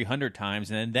it 300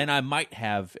 times, and then I might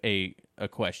have a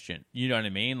question. You know what I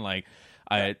mean? Like,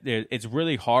 it's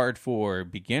really hard for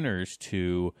beginners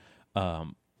to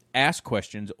ask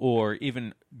questions or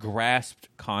even grasp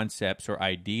concepts or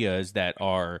ideas that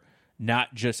are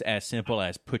not just as simple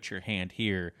as put your hand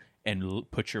here and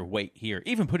put your weight here.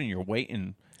 Even putting your weight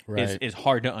in is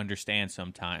hard to understand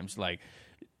sometimes. Like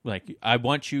I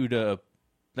want you to,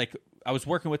 like, I was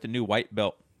working with a new white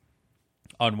belt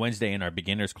on Wednesday in our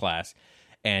beginners class,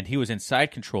 and he was in side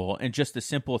control, and just the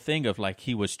simple thing of, like,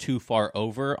 he was too far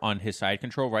over on his side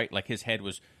control, right? Like, his head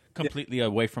was completely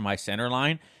away from my center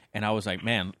line, and I was like,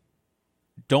 man,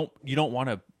 you don't want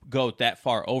to go that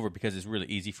far over, because it's really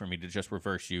easy for me to just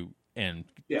reverse you and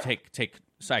take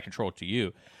side control to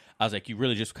you. I was like, you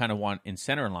really just kind of want in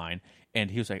center line.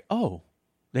 And he was like, oh,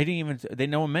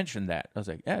 no one mentioned that. I was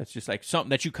like, yeah, it's just like something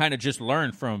that you kind of just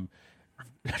learn from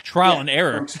trial and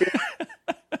error.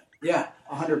 Yeah,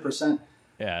 100%.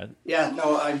 Yeah. Yeah,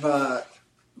 no, I've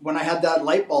when I had that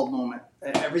light bulb moment,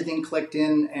 everything clicked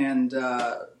in, and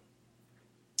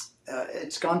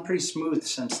it's gone pretty smooth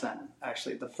since then.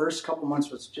 Actually, the first couple months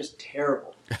was just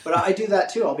terrible. But I do that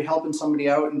too. I'll be helping somebody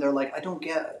out, and they're like, I don't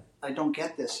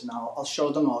get this, and I'll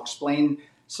show them, I'll explain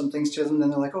some things to them, then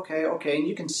they're like, okay, and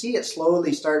you can see it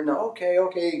slowly starting to, okay,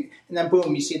 and then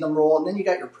boom, you see them roll, and then you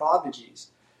got your prodigies,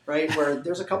 right? Where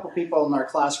there's a couple people in our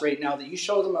class right now that you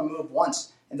show them a move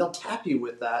once, and they'll tap you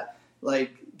with that,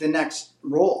 like, the next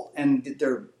roll, and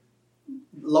they're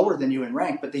lower than you in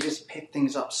rank, but they just pick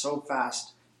things up so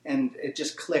fast, and it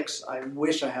just clicks. I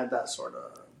wish I had that sort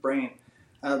of brain.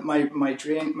 My main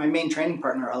training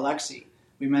partner, Alexi,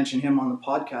 we mention him on the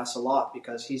podcast a lot,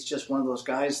 because he's just one of those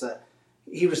guys that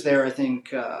he was there, I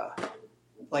think,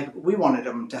 like, we wanted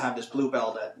him to have his blue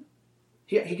belt at,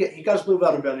 he got his blue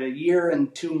belt about a year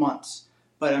and 2 months.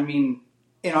 But, I mean,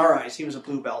 in our eyes, he was a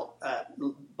blue belt at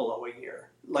below a year.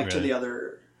 Like, really? To the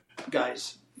other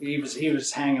guys. He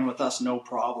was hanging with us, no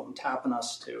problem, tapping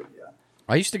us too, yeah.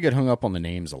 I used to get hung up on the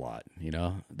names a lot, you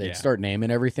know? They'd start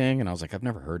naming everything, and I was like, I've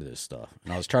never heard of this stuff.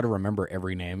 And I was trying to remember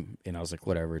every name, and I was like,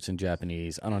 whatever, it's in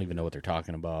Japanese. I don't even know what they're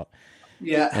talking about.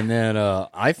 Yeah. And then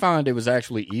I found it was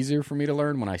actually easier for me to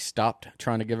learn when I stopped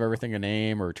trying to give everything a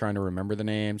name or trying to remember the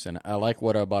names. And I like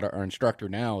what about our instructor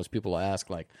now is people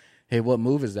ask, like, hey, what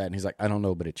move is that? And he's like, I don't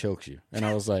know, but it chokes you. And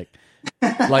I was like,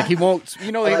 he won't,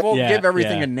 he won't give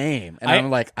everything a name. And I'm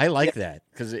like, I like that,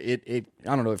 because it,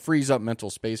 I don't know, it frees up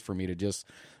mental space for me to just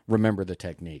remember the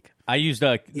technique. I used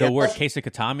the word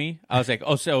Keisakatami. I was like,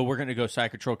 oh, so we're going to go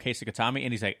side control Keisakatami?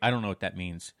 And he's like, I don't know what that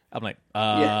means. I'm like,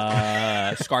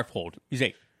 scarf hold. He's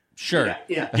like, sure.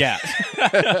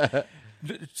 Yeah.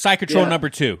 Side control number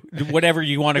 2, whatever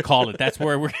you want to call it. That's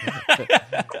where we're.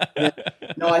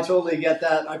 No, I totally get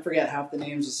that. I forget half the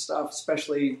names of stuff,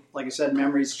 especially, like I said,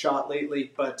 memory's shot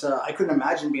lately. But I couldn't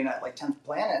imagine being at, like, 10th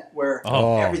Planet, where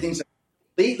everything's a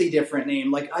completely different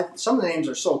name. Like, some of the names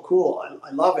are so cool.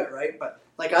 I love it, right? But,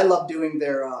 like, I love doing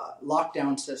their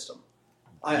lockdown system.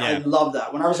 I love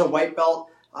that. When I was a white belt,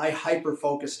 I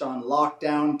hyper-focused on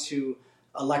lockdown to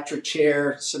electric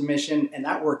chair submission, and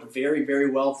that worked very,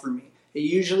 very well for me. It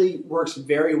usually works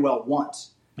very well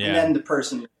once, and then the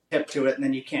person hip to it, and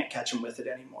then you can't catch them with it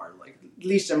anymore. Like, at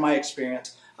least in my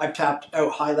experience, I've tapped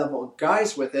out high-level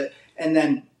guys with it, and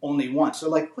then only once. So,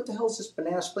 like, what the hell is this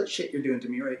banana split shit you're doing to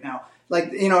me right now?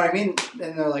 Like, you know what I mean?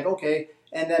 And they're like, okay,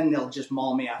 and then they'll just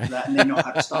maul me after that, and they know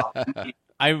how to stop.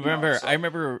 I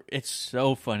remember. It's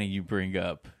so funny you bring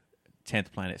up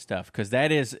 10th Planet stuff, because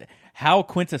that is how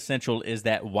quintessential is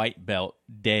that white belt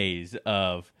days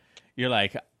of, you're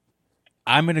like,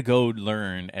 I'm going to go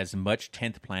learn as much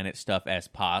 10th Planet stuff as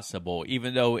possible,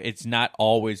 even though it's not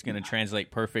always going to translate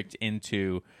perfect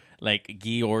into, like,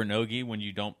 gi or no gi when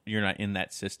you're not in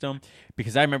that system.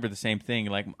 Because I remember the same thing,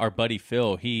 like, our buddy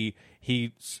Phil, he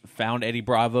found Eddie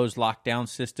Bravo's lockdown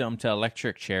system to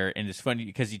electric chair, and it's funny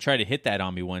because he tried to hit that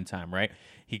on me one time, right?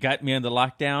 He got me on the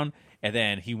lockdown, and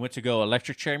then he went to go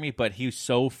electric chair me, but he was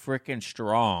so freaking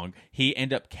strong, he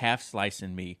ended up calf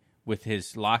slicing me with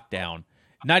his lockdown.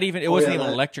 Not even, it wasn't even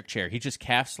an electric chair. He just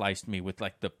calf sliced me with,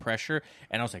 like, the pressure.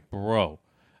 And I was like, bro,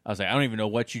 I don't even know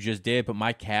what you just did, but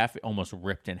my calf almost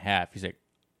ripped in half. He's like,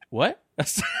 what?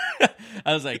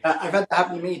 I was like, I've had that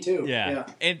happen to me too. Yeah.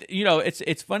 And, you know,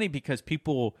 it's funny because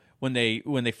people when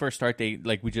they first start, they,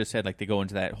 like we just said, like they go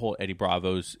into that whole Eddie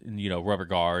Bravo's, you know, rubber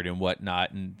guard and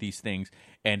whatnot and these things,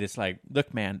 and it's like,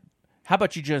 look, man, how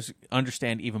about you just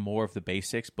understand even more of the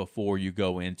basics before you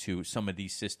go into some of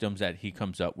these systems that he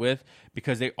comes up with,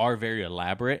 because they are very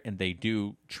elaborate and they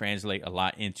do translate a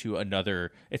lot into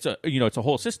another. It's a, you know, it's a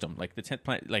whole system, like the 10th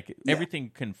planet, like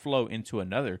everything can flow into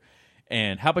another.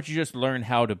 And how about you just learn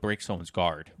how to break someone's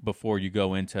guard before you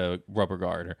go into rubber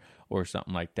guard or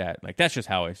something like that? Like, that's just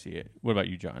how I see it. What about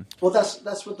you, John? Well,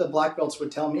 that's what the black belts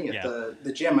would tell me at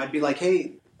the gym. I'd be like,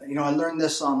 hey, you know, I learned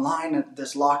this online,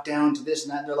 this lockdown to this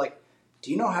and that. And they're like,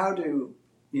 do you know how to,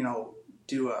 you know,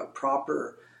 do a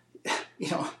proper,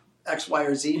 you know, X, Y,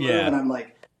 or Z move? Yeah. And I'm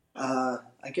like,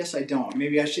 I guess I don't.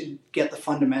 Maybe I should get the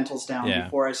fundamentals down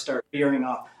before I start veering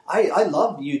off. I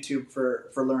love YouTube for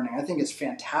learning. I think it's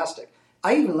fantastic.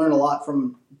 I even learn a lot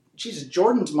from, Jesus,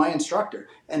 Jordan's my instructor,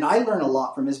 and I learn a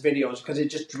lot from his videos because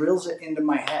it just drills it into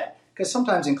my head. Because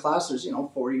sometimes in class there's, you know,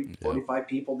 40, 45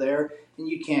 people there, and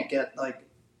you can't get, like,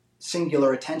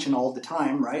 singular attention all the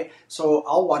time, right? So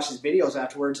I'll watch his videos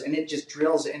afterwards, and it just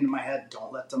drills it into my head.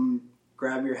 Don't let them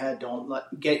grab your head.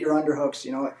 Get your underhooks.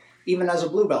 You know, even as a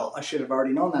blue belt, I should have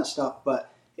already known that stuff,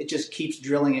 but it just keeps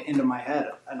drilling it into my head,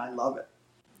 and I love it.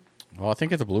 Well, I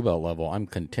think at the blue belt level, I'm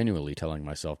continually telling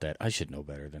myself that I should know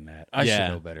better than that. I should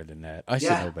know better than that. I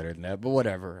should know better than that. But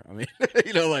whatever. I mean,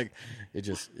 you know, like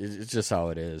it's just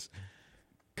how it is.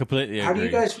 Completely agree.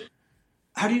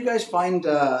 How do you guys find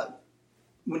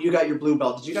when you got your blue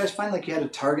belt? Did you guys find like you had a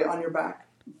target on your back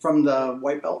from the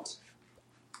white belts?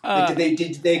 Like,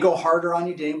 did they go harder on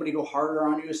you? Did anybody go harder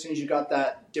on you as soon as you got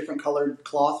that different colored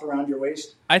cloth around your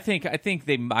waist? I think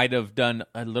they might have done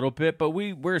a little bit, but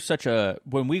when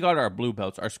we got our blue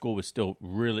belts, our school was still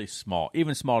really small,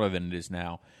 even smaller than it is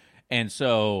now. And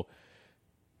so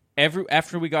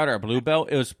after we got our blue belt,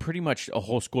 it was pretty much a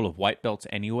whole school of white belts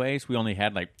anyways. We only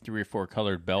had like 3 or 4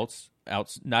 colored belts.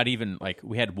 Not even like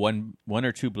we had one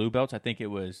or two blue belts. I think it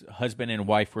was husband and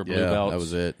wife were blue belts. That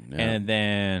was it. Yeah. And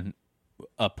then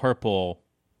a purple,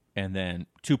 and then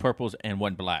 2 purples and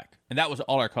 1 black, and that was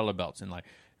all our color belts, and like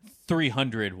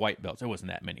 300 white belts. It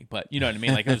wasn't that many, but you know what I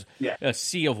mean. Like it was a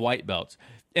sea of white belts,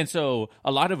 and so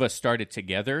a lot of us started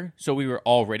together. So we were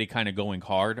already kind of going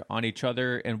hard on each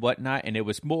other and whatnot, and it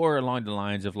was more along the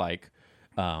lines of like,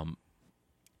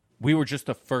 we were just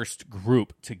the first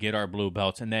group to get our blue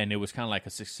belts, and then it was kind of like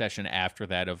a succession after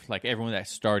that of like everyone that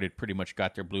started pretty much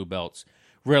got their blue belts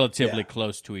relatively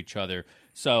close to each other.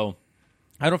 So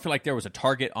I don't feel like there was a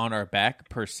target on our back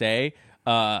per se,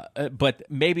 but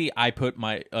maybe I put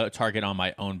my target on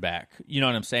my own back. You know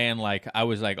what I'm saying? Like I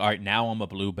was like, all right, now I'm a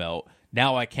blue belt.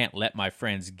 Now I can't let my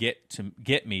friends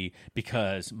get me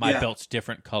because my belt's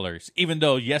different colors. Even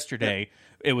though yesterday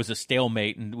it was a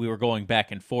stalemate and we were going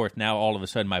back and forth, now all of a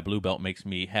sudden my blue belt makes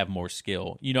me have more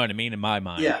skill. You know what I mean? In my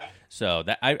mind. Yeah. So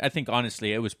that I think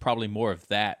honestly it was probably more of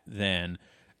that than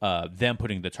them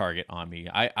putting the target on me.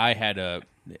 I had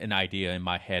an idea in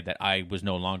my head that I was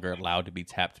no longer allowed to be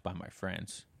tapped by my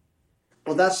friends.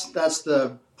 Well, that's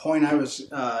the point I was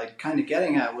kind of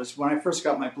getting at, was when I first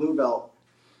got my blue belt,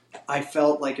 I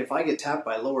felt like if I get tapped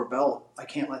by a lower belt, I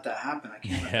can't let that happen. I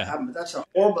can't let that happen.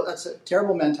 But that's a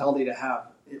terrible mentality to have,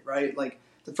 right? Like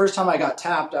the first time I got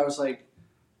tapped, I was like,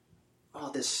 oh,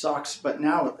 this sucks. But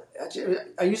now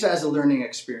I use it as a learning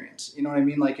experience. You know what I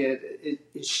mean? Like it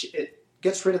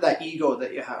gets rid of that ego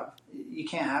that you have. You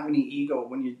can't have any ego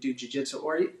when you do jiu-jitsu.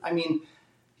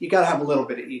 You got to have a little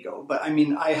bit of ego. But, I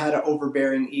mean, I had an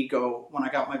overbearing ego. When I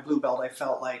got my blue belt, I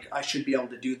felt like I should be able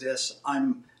to do this.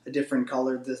 I'm a different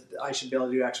color. I should be able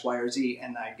to do X, Y, or Z,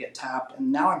 and I get tapped.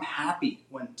 And now I'm happy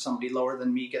when somebody lower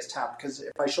than me gets tapped, because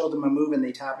if I show them a move and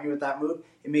they tap me with that move,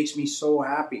 it makes me so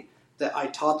happy that I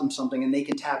taught them something and they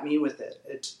can tap me with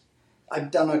it.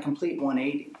 I've done a complete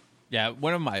 180. Yeah,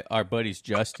 one of our buddies,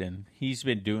 Justin, he's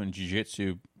been doing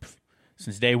jiu-jitsu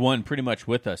since day one pretty much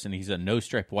with us, and he's a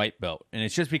no-stripe white belt. And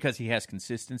it's just because he has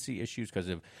consistency issues because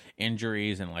of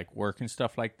injuries and like work and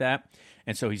stuff like that.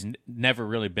 And so he's never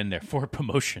really been there for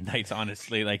promotion nights,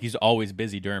 honestly. Like he's always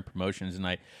busy during promotions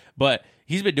night. But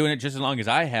he's been doing it just as long as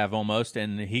I have almost,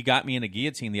 and he got me in a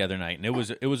guillotine the other night, and it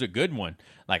was a good one.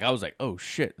 Like I was like, oh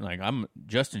shit, like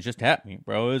Justin just tapped me,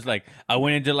 bro. It was like I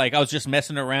went into I was just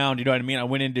messing around, you know what I mean? I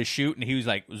went in to shoot, and he was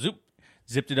like, zoop,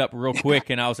 zipped it up real quick,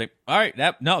 and I was like, all right,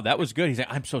 that was good. He's like,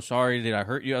 I'm so sorry, did I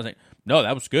hurt you? I was like, no,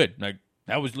 that was good. Like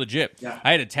that was legit. Yeah.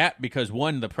 I had to tap because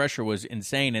 1, the pressure was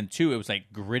insane, and 2, it was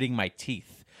like gritting my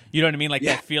teeth. You know what I mean? Like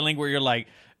that feeling where you're like,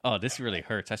 oh, this really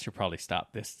hurts. I should probably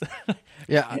stop this.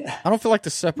 Yeah, I don't feel like the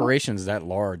separation's that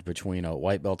large between a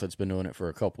white belt that's been doing it for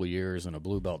a couple of years and a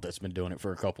blue belt that's been doing it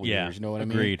for a couple of years. You know what I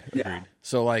mean? Agreed.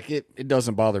 So, like, it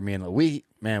doesn't bother me. And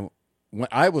when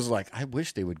I was like, I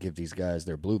wish they would give these guys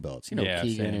their blue belts. You know,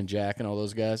 Keegan same. and Jack and all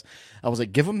those guys. I was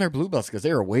like, give them their blue belts because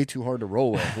they are way too hard to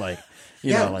roll with. Like,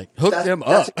 you know, like hook them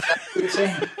up. Exactly the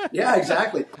same. Yeah,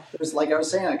 exactly. It was like I was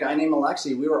saying, a guy named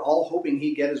Alexi, we were all hoping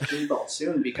he'd get his blue belt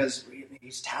soon because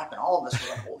he's tapping all of us.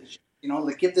 We're like, holy shit. You know,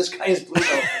 like, give this guy his blue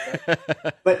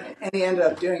belt. And he ended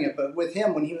up doing it. But with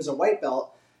him, when he was a white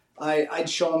belt, I'd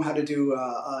show him how to do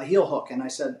a heel hook. And I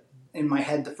said in my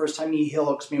head, the first time he heel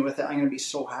hooks me with it, I'm going to be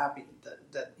so happy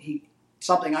that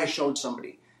something I showed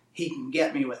somebody, he can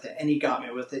get me with it. And he got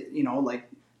me with it, you know, like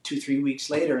 2-3 weeks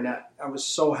later. And I was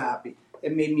so happy.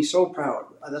 It made me so proud.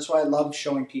 That's why I love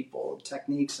showing people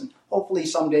techniques. And hopefully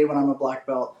someday when I'm a black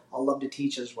belt, I'll love to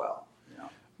teach as well. You know?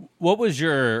 What was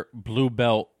your blue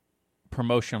belt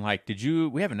promotion like?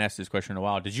 We haven't asked this question in a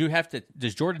while.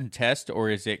 Does Jordan test, or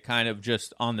is it kind of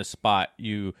just on the spot?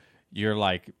 You're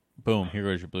like, boom, here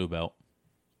goes your blue belt.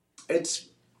 It's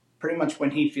pretty much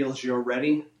when he feels you're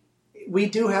ready. We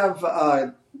do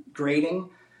have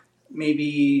grading,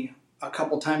 maybe a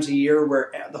couple times a year,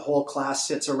 where the whole class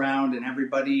sits around and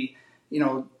everybody, you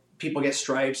know, people get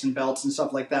stripes and belts and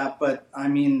stuff like that. But I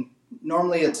mean,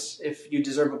 normally it's if you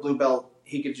deserve a blue belt,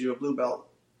 he gives you a blue belt.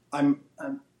 I'm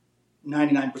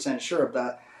 99% sure of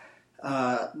that.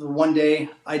 The one day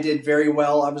I did very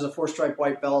well. I was a 4-stripe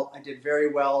white belt. I did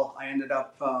very well. I ended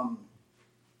up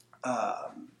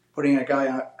putting a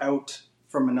guy out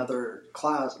from another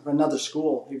class, from another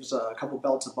school. He was a couple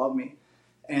belts above me,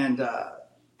 and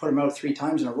put him out 3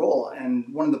 times in a row.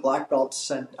 And one of the black belts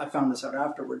said, I found this out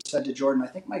afterwards, said to Jordan, I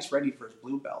think Mike's ready for his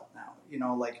blue belt now. You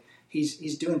know, like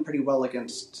he's doing pretty well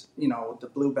against, you know, the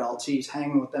blue belts. He's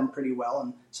hanging with them pretty well.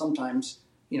 And sometimes,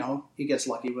 you know, he gets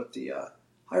lucky with the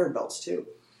higher belts too.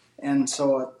 And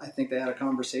so I think they had a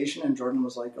conversation, and Jordan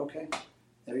was like, okay,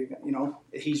 there you go. You know,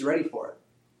 he's ready for it.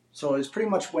 So it's pretty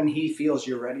much when he feels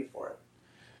you're ready for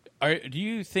it. Do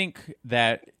you think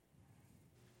that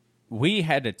we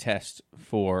had to test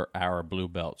for our blue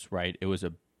belts, right? It was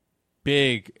a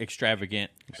big, extravagant.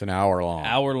 It's an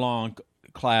hour-long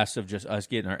class of just us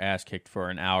getting our ass kicked for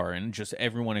an hour, and just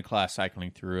everyone in class cycling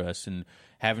through us and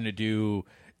having to do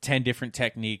 10 different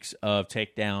techniques of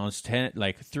takedowns,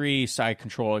 3 side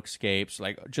control escapes,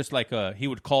 he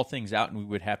would call things out and we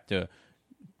would have to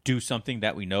do something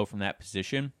that we know from that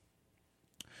position.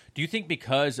 Do you think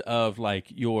because of like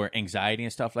your anxiety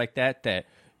and stuff like that, that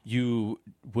you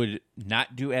would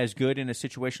not do as good in a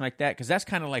situation like that? Because that's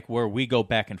kind of like where we go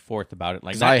back and forth about it.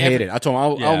 Like, I hate it. I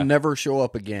told them I'll never show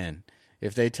up again.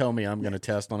 If they tell me I'm going to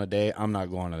test on a day, I'm not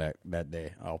going to that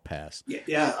day. I'll pass.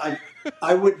 Yeah,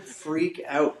 I would freak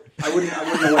out. I wouldn't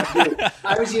know what to do.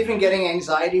 I was even getting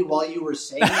anxiety while you were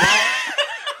saying that.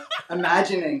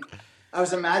 I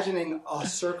was imagining a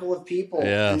circle of people,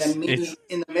 and then me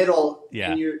in the middle,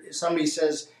 and somebody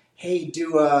says, hey,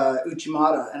 do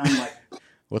Uchimata. And I'm like,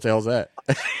 what the hell's that?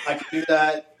 I could do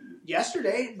that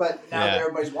yesterday, but now that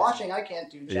everybody's watching, I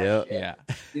can't do that. Yeah.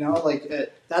 You know, like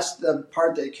that's the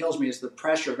part that kills me, is the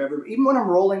pressure of everybody. Even when I'm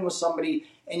rolling with somebody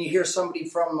and you hear somebody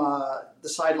from the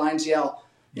sidelines yell,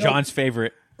 John's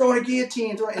favorite, throwing a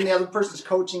guillotine, and the other person's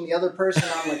coaching the other person.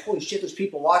 I'm like, holy shit, there's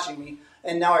people watching me,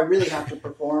 and now I really have to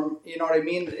perform. You know what I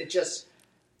mean? It just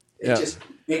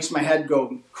makes my head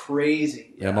go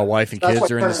crazy. Yeah, my wife and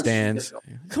kids are in the stands.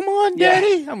 Come on,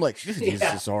 Daddy. I'm like, this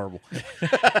is horrible.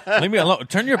 Leave me alone.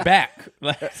 Turn your back.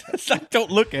 Don't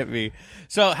look at me.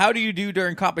 So how do you do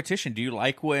during competition? Do you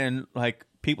like when like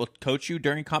people coach you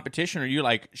during competition, or you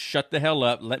like, shut the hell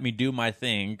up, let me do my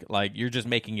thing? Like, you're just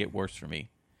making it worse for me.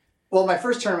 Well, my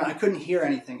first tournament, I couldn't hear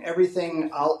anything.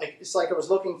 It's like I was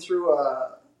looking through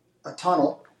a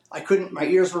tunnel. My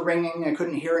ears were ringing. I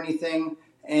couldn't hear anything.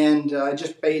 And I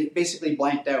just basically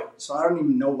blanked out. So I don't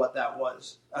even know what that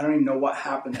was. I don't even know what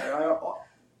happened there.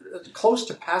 Close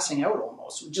to passing out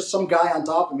almost. Just some guy on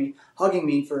top of me hugging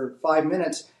me for 5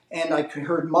 minutes. And I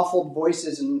heard muffled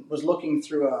voices and was looking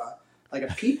through a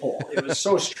peephole. It was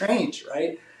so strange,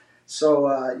 right?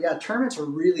 So, tournaments are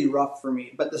really rough for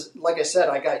me. But like I said,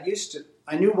 I got used to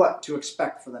I knew what to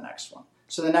expect for the next one.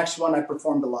 So the next one I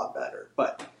performed a lot better.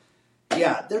 But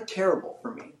yeah, they're terrible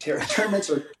for me. Tournaments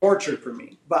are torture for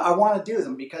me. But I want to do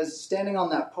them because standing on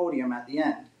that podium at the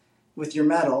end with your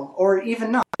medal, or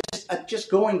even not,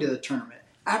 just going to the tournament,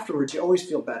 afterwards you always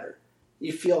feel better.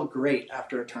 You feel great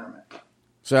after a tournament.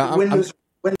 So win, lose,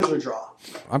 or draw.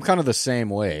 I'm kind of the same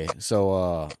way.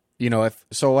 So,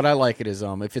 what I like it is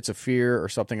if it's a fear or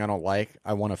something I don't like,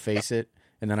 I want to face it,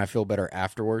 and then I feel better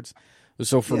afterwards.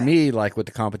 So for me, like with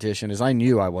the competition, is I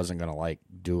knew I wasn't going to like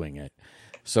doing it.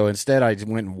 So instead, I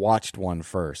went and watched one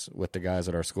first with the guys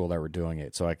at our school that were doing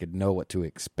it, so I could know what to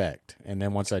expect. And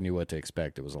then once I knew what to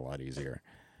expect, it was a lot easier.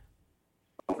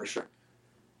 For sure.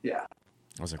 Yeah.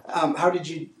 I was like, how did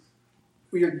you?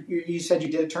 You said you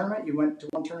did a tournament. You went to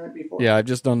one tournament before. Yeah, I've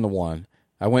just done the one.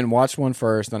 I went and watched one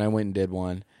first, then I went and did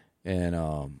one, and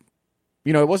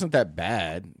it wasn't that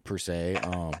bad per se.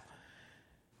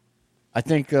 I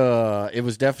think it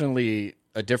was definitely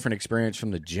a different experience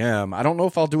from the gym. I don't know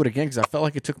if I'll do it again because I felt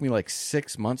like it took me like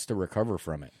 6 months to recover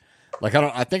from it. Like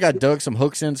I think I dug some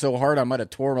hooks in so hard I might have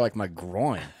tore like my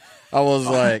groin. I was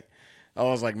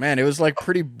like, man, it was like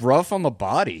pretty rough on the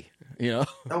body,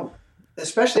 Oh,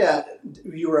 especially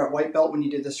you were at white belt when you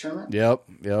did this tournament. Yep.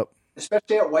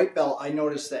 Especially at white belt, I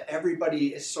noticed that everybody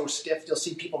is so stiff. You'll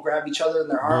see people grab each other and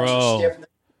their arms are stiff.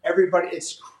 Everybody,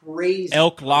 it's crazy.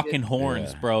 Elk locking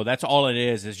horns, bro. That's all it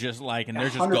is. It's just like, and they're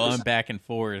just 100%. Going back and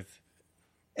forth.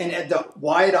 And at the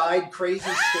wide-eyed,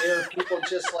 crazy stare, people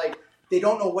just like, they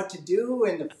don't know what to do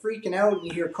and they're freaking out. And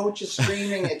you hear coaches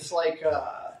screaming. It's like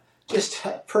just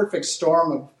a perfect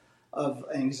storm of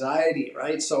anxiety,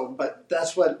 right? So, but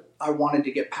that's what I wanted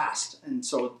to get past. And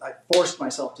so I forced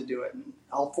myself to do it. And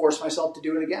I'll force myself to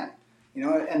do it again.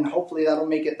 And hopefully that'll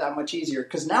make it that much easier.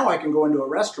 Because now I can go into a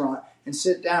restaurant and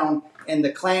sit down, and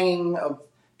the clanging of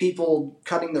people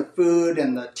cutting their food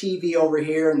and the TV over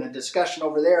here and the discussion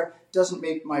over there doesn't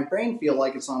make my brain feel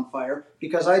like it's on fire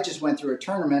because I just went through a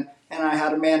tournament and I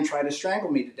had a man try to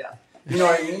strangle me to death. You know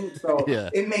what I mean? So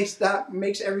It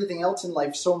makes everything else in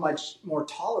life so much more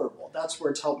tolerable. That's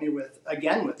where it's helped me with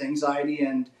anxiety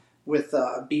and with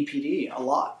BPD a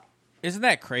lot. Isn't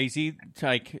that crazy?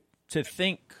 To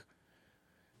think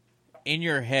in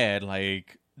your head,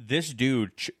 like, this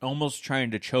dude almost trying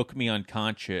to choke me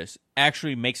unconscious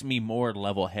actually makes me more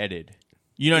level-headed.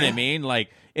 You know what I mean?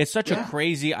 Like, it's such a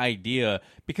crazy idea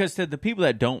because to the people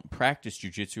that don't practice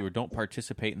jiu-jitsu or don't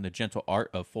participate in the gentle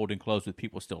art of folding clothes with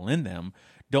people still in them,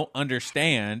 don't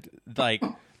understand, like,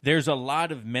 there's a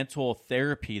lot of mental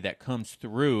therapy that comes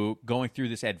through going through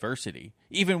this adversity,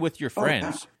 even with your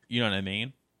friends. You know what I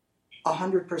mean?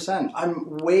 100%.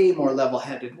 I'm way more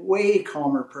level-headed, way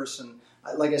calmer person.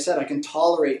 Like I said, I can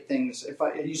tolerate things. If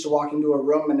I used to walk into a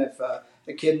room and if a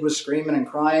kid was screaming and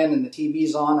crying and the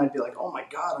TV's on, I'd be like, "Oh my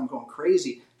God, I'm going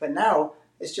crazy." But now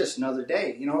it's just another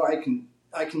day.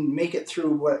 I can make it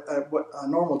through what a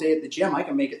normal day at the gym. I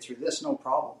can make it through this, no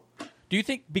problem. Do you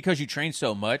think because you train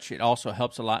so much, it also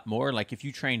helps a lot more? Like if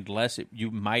you trained less, you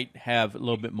might have a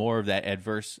little bit more of that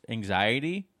adverse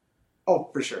anxiety? Oh,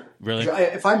 for sure. Really? For sure.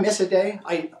 If I miss a day,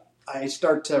 I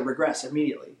start to regress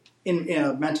immediately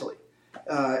mentally.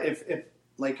 The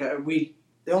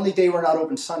only day we're not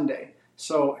open Sunday.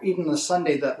 So even the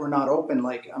Sunday that we're not open,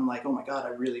 I'm like, oh my God, I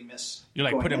really miss. You're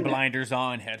like putting blinders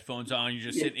on, headphones on. You're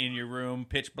just sitting in your room,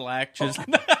 pitch black. Just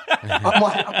I'm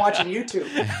watching YouTube.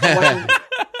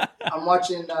 I'm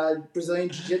watching Brazilian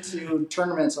Jiu-Jitsu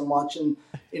tournaments. I'm watching,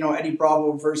 Eddie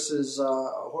Bravo versus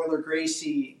Hoyler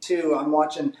Gracie too. I'm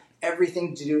watching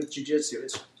everything to do with Jiu-Jitsu.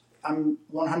 I'm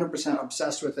 100%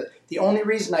 obsessed with it. The only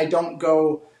reason I don't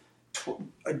go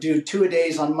do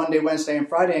 2-a-days on Monday, Wednesday, and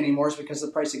Friday anymore is because of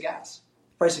the price of gas.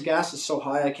 The price of gas is so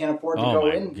high, I can't afford to go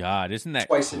in. Oh my God, isn't that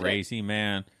crazy,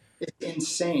 man? It's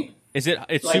insane. It's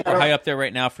super high up there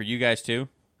right now for you guys too?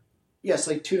 Yes,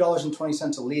 like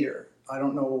 $2.20 a liter. I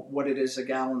don't know what it is a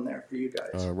gallon there for you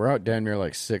guys. We're out damn near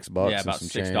like $6. Yeah, about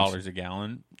 $6 a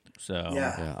gallon. So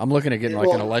yeah, I'm looking at getting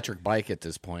an electric bike at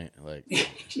this point. Like,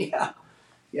 yeah,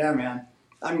 man.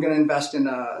 I'm going to invest in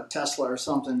a Tesla or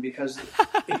something because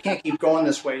it can't keep going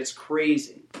this way. It's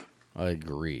crazy. I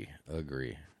agree.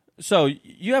 So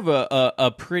you have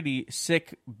a pretty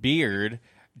sick beard.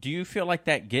 Do you feel like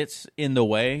that gets in the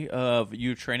way of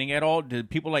you training at all? Do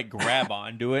people grab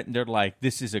onto it and they're like,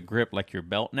 "This is a grip like your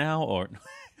belt now"? Or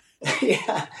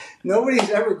yeah, nobody's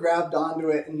ever grabbed onto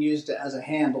it and used it as a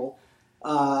handle.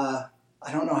 I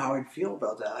don't know how I'd feel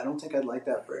about that. I don't think I'd like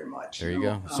that very much. There you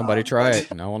go. Somebody try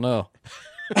it. No one will know.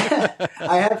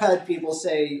 I have had people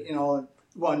say,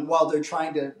 while they're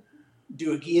trying to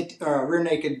do a guillotine or a rear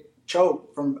naked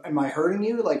choke, am I hurting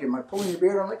you? Like, am I pulling your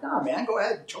beard? I'm like, nah, man, go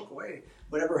ahead, choke away.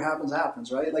 Whatever happens,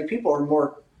 happens, right? Like, people are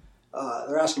more,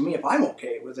 they're asking me if I'm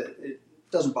okay with it. It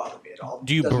doesn't bother me at all.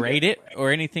 Do you braid it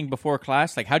or anything before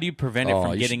class? Like, how do you prevent it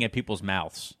from getting in people's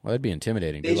mouths? Well, that'd be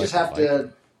intimidating. They just have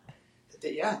to...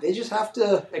 they just have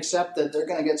to accept that they're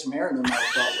going to get some air in their mouth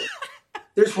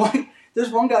probably. There's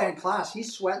one guy in class, he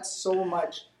sweats so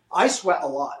much. I sweat a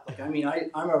lot.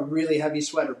 I'm a really heavy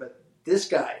sweater, but this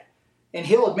guy, and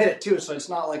he'll admit it too, so it's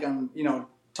not like I'm,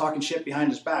 talking shit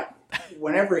behind his back.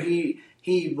 Whenever he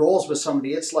he rolls with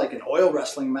somebody, it's like an oil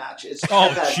wrestling match. It's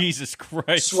Jesus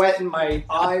Christ! Sweat in my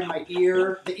eye, my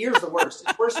ear. The ear's the worst.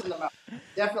 It's worse than the mouth.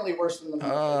 Definitely worse than the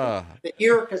mouth. The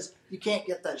ear, because you can't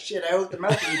get that shit out. The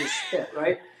mouth, you just spit,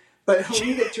 right? But when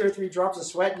you get 2 or 3 drops of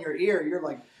sweat in your ear, you're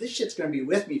like, this shit's going to be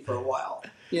with me for a while.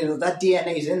 That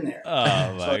DNA's in there.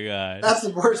 Oh, my God. That's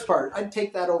the worst part. I'd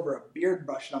take that over a beard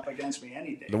brushing up against me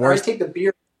any day. I'd take the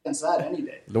beard against that any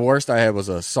day. The worst I had was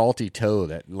a salty toe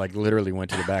that literally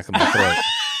went to the back of my throat.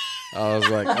 I was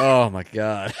like, oh, my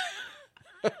God.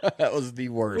 That was the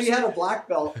worst. We had a black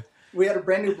belt. We had a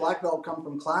brand new black belt come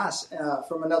from class,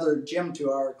 from another gym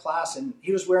to our class, and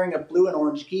he was wearing a blue and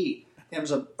orange gi. It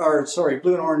was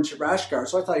blue and orange rash guard.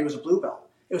 So I thought he was a blue belt.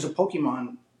 It was a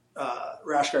Pokemon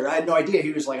rash guard. I had no idea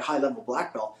he was like a high level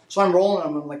black belt. So I'm rolling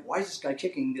him. I'm like, why is this guy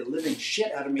kicking the living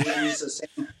shit out of me? And he's the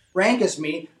same rank as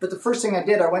me. But the first thing I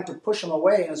did, I went to push him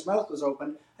away, and his mouth was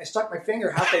open. I stuck my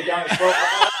finger halfway down his throat,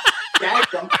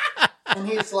 gagged him, and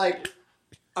he's like,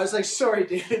 I was like, sorry,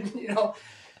 dude.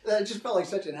 I just felt like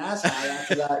such an asshole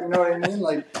after that. You know what I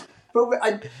mean?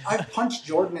 But I've punched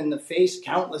Jordan in the face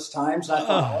countless times. And I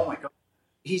thought, oh my God.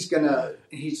 He's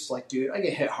like, dude, I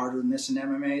get hit harder than this in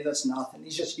MMA. That's nothing.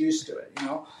 He's just used to it,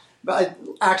 But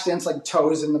accidents like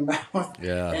toes in the mouth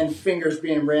and fingers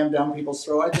being rammed down people's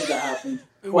throat. I think that happened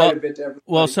quite a bit to everybody.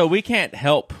 Well, so we can't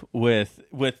help with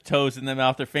toes in the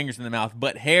mouth or fingers in the mouth,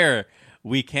 but hair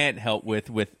we can't help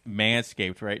with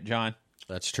Manscaped, right, John?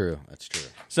 That's true.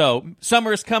 So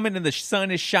summer is coming and the sun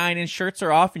is shining, shirts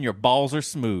are off, and your balls are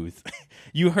smooth.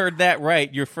 You heard that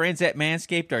right. Your friends at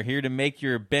Manscaped are here to make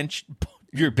your bench.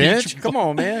 Come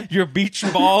on, man. Your beach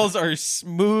balls are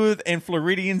smooth and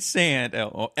Floridian sand.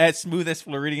 As smooth as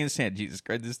Floridian sand. Jesus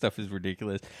Christ, this stuff is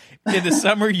ridiculous. In the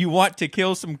summer, you want to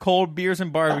kill some cold beers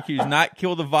and barbecues, not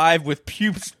kill the vibe with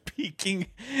pubes peeking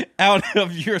out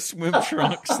of your swim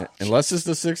trunks. Unless it's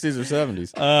the 60s or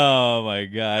 70s. Oh, my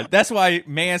God. That's why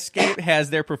Manscaped has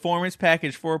their Performance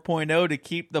Package 4.0 to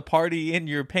keep the party in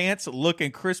your pants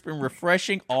looking crisp and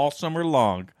refreshing all summer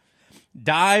long.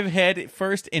 Dive head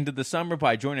first into the summer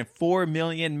by joining 4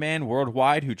 million men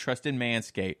worldwide who trust in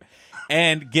Manscaped.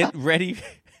 And get ready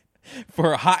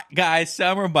for a hot guy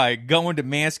summer by going to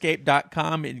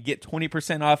manscaped.com and get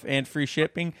 20% off and free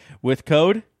shipping with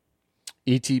code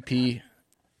ETP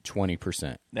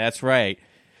 20%. That's right.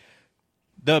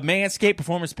 The Manscaped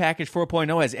Performance Package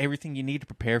 4.0 has everything you need to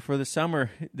prepare for the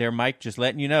summer. There, Mike, just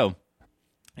letting you know.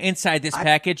 Inside this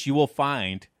package, you will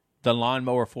find the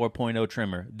Lawnmower 4.0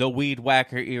 trimmer, the Weed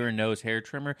Whacker ear and nose hair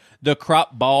trimmer, the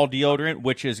Crop Ball deodorant,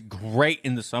 which is great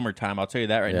in the summertime. I'll tell you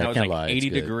that right now. It was like 80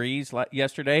 degrees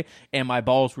yesterday, and my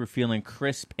balls were feeling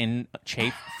crisp and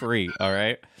chafe-free, all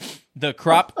right? The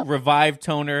Crop Revive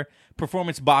toner,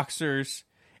 performance boxers,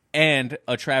 and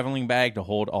a traveling bag to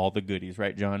hold all the goodies,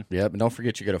 right, John? Yep, and don't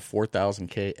forget you get a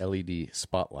 4000K LED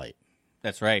spotlight.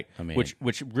 That's right,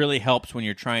 which really helps when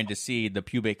you're trying to see the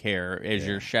pubic hair as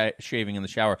you're shaving in the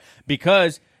shower,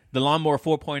 because the Lawnmower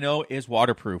 4.0 is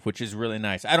waterproof, which is really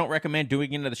nice. I don't recommend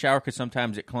doing it in the shower because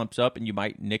sometimes it clumps up and you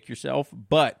might nick yourself,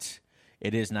 but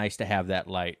it is nice to have that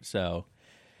light. So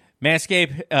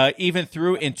Manscaped even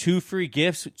threw in 2 free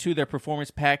gifts to their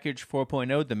Performance Package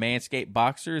 4.0, the Manscaped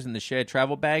Boxers and the Shed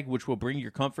Travel Bag, which will bring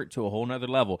your comfort to a whole nother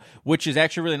level, which is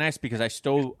actually really nice because I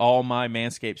stole all my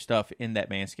Manscaped stuff in that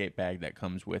Manscaped bag that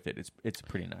comes with it. It's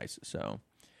pretty nice. So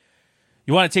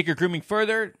you want to take your grooming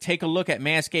further? Take a look at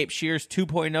Manscaped Shears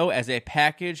 2.0 as a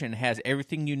package and has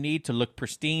everything you need to look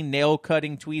pristine,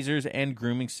 nail-cutting tweezers, and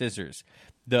grooming scissors.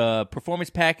 The Performance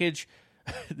Package...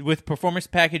 With Performance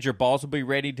Package, your balls will be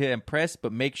ready to impress,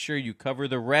 but make sure you cover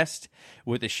the rest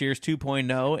with the Shears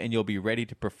 2.0, and you'll be ready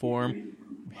to perform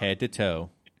head to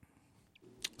toe.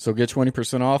 So get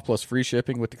 20% off plus free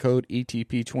shipping with the code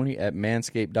ETP20 at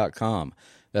manscaped.com.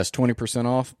 That's 20%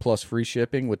 off plus free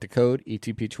shipping with the code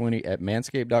ETP20 at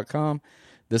manscaped.com.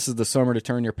 This is the summer to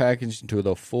turn your package into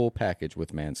the full package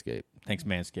with Manscaped. Thanks,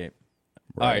 Manscaped.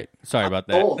 Right. All right. Sorry about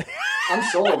that. I'm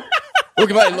sold. Look,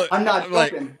 I'm not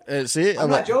joking. See, I'm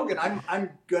not joking. I'm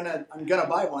gonna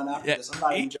buy one after this. I'm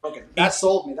not even joking. That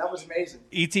sold me. That was amazing.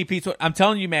 ETP. I'm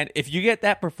telling you, man. If you get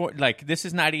that this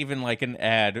is not even like an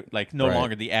ad. Like no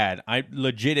longer the ad. I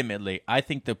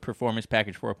think the Performance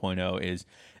Package 4.0 is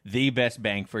the best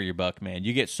bang for your buck, man.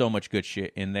 You get so much good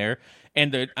shit in there.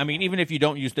 And even if you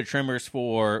don't use the trimmers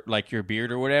for like your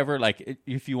beard or whatever, like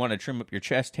if you want to trim up your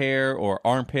chest hair or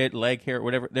armpit, leg hair,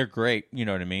 whatever, they're great. You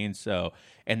know what I mean? So,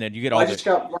 and then you get all. I just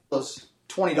got one of those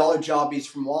 $20 jobbies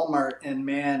from Walmart, and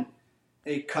man,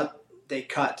 they cut they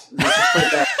cut. They just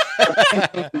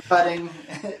put that cutting.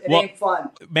 It ain't fun.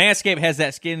 Manscaped has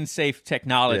that skin safe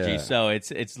technology, Yeah. so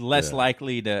it's less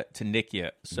likely to nick you.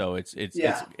 So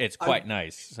it's quite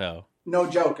nice. So no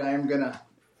joke, I'm gonna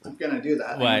do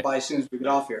that. I'm gonna buy as soon as we get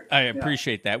off here. I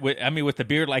appreciate that. I mean, with the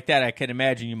beard like that, I can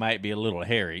imagine you might be a little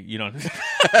hairy. You know.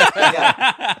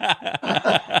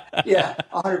 Yeah,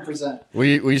 100%.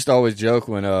 We used to always joke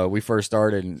when we first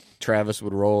started, and Travis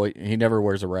would roll. He never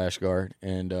wears a rash guard,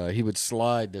 and he would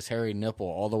slide this hairy nipple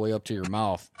all the way up to your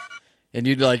mouth. And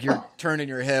you'd you're turning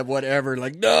your head, whatever.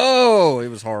 Like, no, it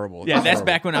was horrible. Yeah, that's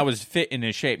back when I was fit and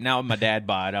in shape. Now my dad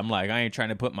bod, I'm like, I ain't trying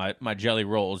to put my jelly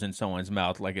rolls in someone's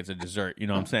mouth like it's a dessert. You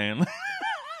know what I'm saying?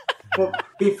 Well,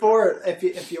 before,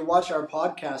 if you watch our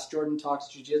podcast, Jordan Talks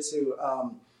Jiu-Jitsu,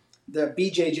 the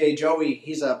BJJ Joey,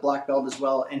 he's a black belt as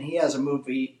well, and he has a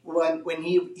movie. When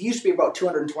he used to be about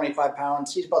 225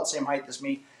 pounds. He's about the same height as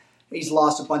me. He's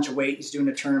lost a bunch of weight. He's doing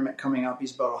a tournament coming up.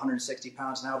 He's about 160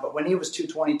 pounds now. But when he was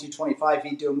 220, 225,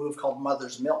 he'd do a move called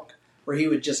Mother's Milk, where he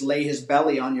would just lay his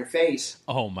belly on your face.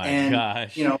 Oh, my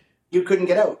gosh. You know, you couldn't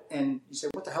get out. And you say,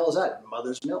 what the hell is that?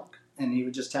 Mother's Milk. And he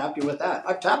would just tap you with that.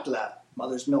 I've tapped that.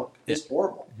 Mother's Milk. It's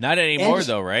horrible. Not anymore,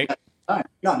 though, right? No,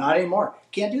 not anymore.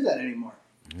 Can't do that anymore.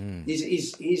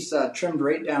 He's trimmed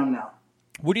right down now.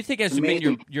 What do you think has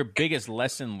been your biggest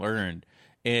lesson learned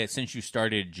since you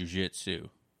started jiu-jitsu?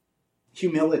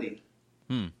 Humility.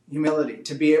 Humility.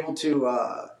 To be able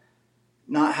to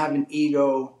not have an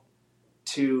ego,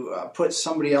 to put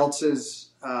somebody else's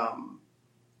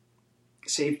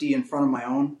safety in front of my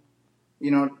own.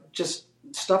 You know, just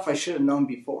stuff I should have known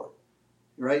before.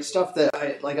 Right? Stuff that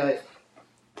I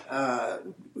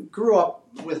grew up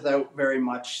without very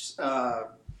much.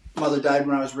 Mother died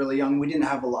when I was really young. We didn't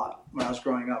have a lot when I was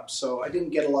growing up, so I didn't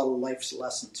get a lot of life's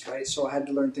lessons, right? So I had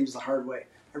to learn things the hard way.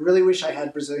 I really wish I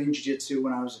had Brazilian Jiu-Jitsu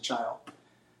when I was a child.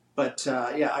 But,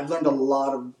 I've learned a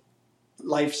lot of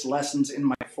life's lessons in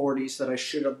my 40s that I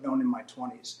should have known in my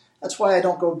 20s. That's why I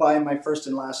don't go by my first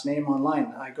and last name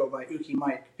online. I go by Uki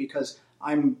Mike because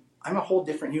I'm a whole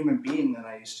different human being than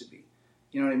I used to be.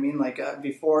 You know what I mean?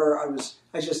 Before I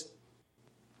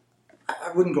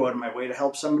wouldn't go out of my way to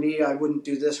help somebody. I wouldn't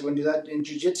do this. I wouldn't do that. And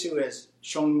jiu-jitsu has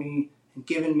shown me and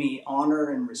given me honor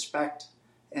and respect,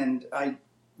 and it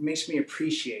makes me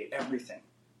appreciate everything.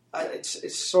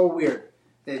 It's so weird.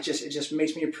 It just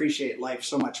makes me appreciate life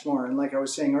so much more. And like I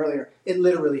was saying earlier, it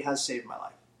literally has saved my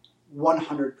life,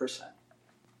 100%.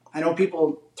 I know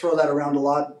people throw that around a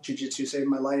lot. Jiu-jitsu saved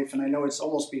my life, and I know it's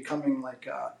almost becoming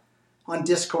on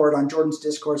Discord, on Jordan's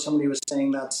Discord, somebody was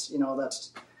saying that's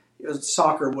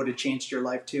soccer would have changed your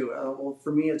life too. Well,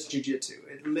 for me, it's jiu-jitsu.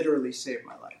 It literally saved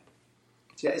my life.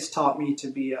 Yeah, it's taught me to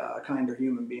be a kinder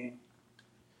human being.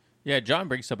 Yeah, John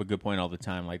brings up a good point all the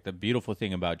time. Like, the beautiful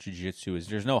thing about jiu-jitsu is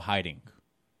there's no hiding.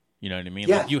 You know what I mean?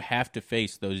 Yeah. Like, you have to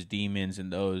face those demons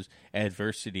and those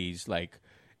adversities,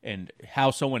 and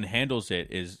how someone handles it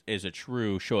is a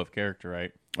true show of character,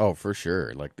 right? Oh, for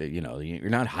sure. You're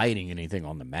not hiding anything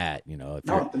on the mat. No,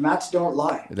 the mats don't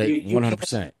lie.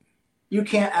 100%. You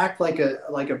can't act like a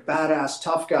badass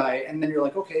tough guy, and then you're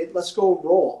like, okay, let's go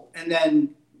roll, and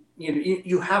then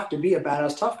you have to be a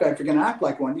badass tough guy if you're going to act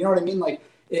like one. You know what I mean? Like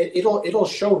it'll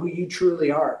show who you truly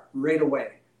are right away,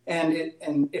 and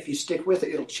if you stick with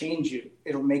it, it'll change you.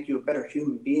 It'll make you a better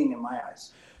human being in my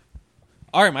eyes.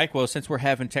 All right, Mike. Well, since we're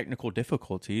having technical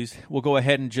difficulties, we'll go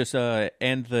ahead and just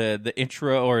end the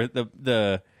intro or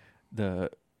the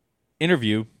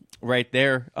interview right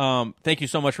there. Thank you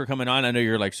so much for coming on. I know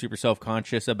you're super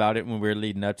self-conscious about it when we were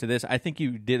leading up to this. I think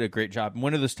you did a great job.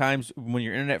 One of those times when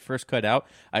your internet first cut out,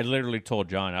 I literally told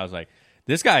John, I was like,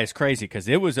 this guy is crazy because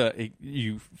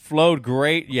you flowed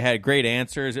great. You had great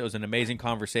answers. It was an amazing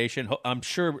conversation. I'm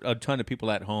sure a ton of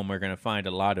people at home are going to find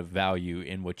a lot of value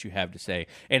in what you have to say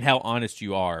and how honest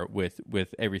you are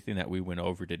with everything that we went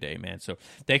over today, man. So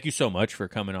thank you so much for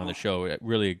coming on the show. I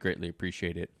really greatly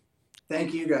appreciate it.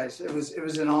 Thank you, guys. It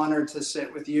was an honor to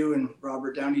sit with you and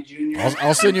Robert Downey Jr.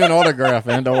 I'll send you an autograph,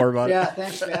 man. Don't worry about it. Yeah,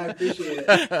 thanks, man. I appreciate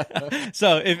it.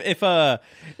 So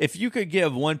if you could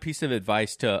give one piece of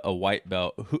advice to a white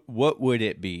belt, what would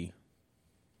it be?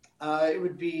 It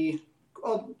would be,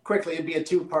 quickly, it'd be a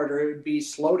two-parter. It would be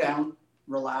slow down,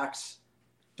 relax,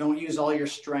 don't use all your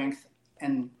strength,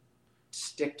 and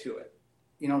stick to it.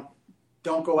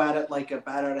 Don't go at it like a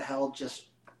bat out of hell. Just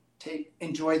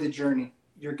enjoy the journey.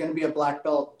 You're going to be a black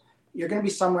belt. You're going to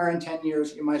be somewhere in 10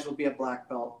 years. You might as well be a black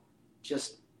belt.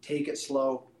 Just take it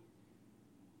slow.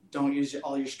 Don't use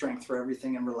all your strength for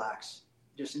everything and relax.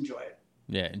 Just enjoy it.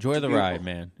 Yeah, enjoy the ride,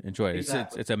 man. Enjoy it.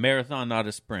 Exactly. It's a marathon, not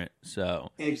a sprint. So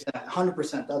exactly,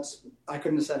 100%. I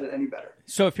couldn't have said it any better.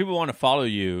 So if people want to follow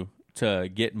you, to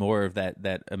get more of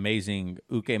that amazing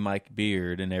Uke Mike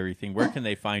beard and everything, where can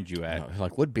they find you at?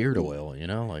 Like, what beard oil?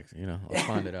 Let's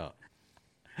find it out.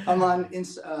 I'm on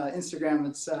Instagram.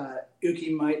 It's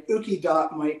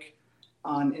uke.mike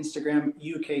on Instagram,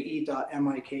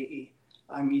 uke.mike.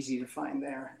 I'm easy to find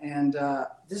there. And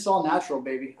this is all natural,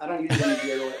 baby. I don't use any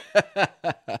beard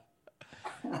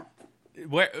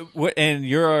oil. And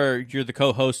you're the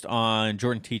co-host on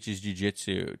Jordan Teaches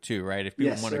Jiu-Jitsu too, right? If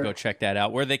people want to go check that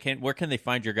out, where can they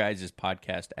find your guys'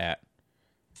 podcast at?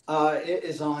 It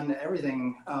is on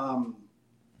everything.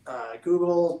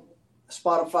 Google,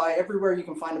 Spotify, everywhere you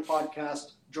can find a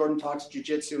podcast. Jordan Talks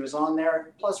Jiu-Jitsu is on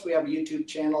there. Plus, we have a YouTube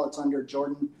channel. It's under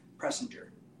Jordan Pressinger.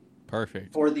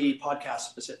 Perfect. For the podcast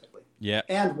specifically. Yeah.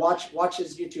 And watch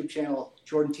his YouTube channel,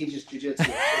 Jordan Teaches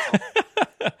Jiu-Jitsu.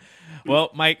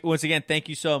 Well, Mike, once again, thank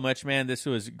you so much, man. This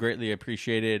was greatly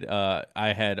appreciated.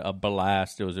 I had a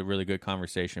blast. It was a really good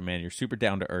conversation, man. You're super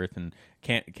down to earth, and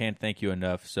can't thank you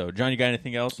enough. So, John, you got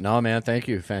anything else? No, man. Thank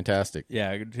you. Fantastic.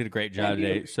 Yeah, you did a great job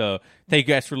today. So, thank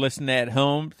you guys for listening at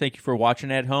home. Thank you for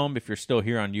watching at home. If you're still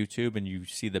here on YouTube and you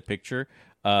see the picture,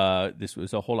 this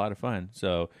was a whole lot of fun.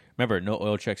 So, remember, no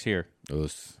oil checks here. All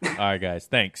right, guys.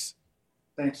 Thanks.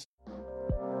 Thanks.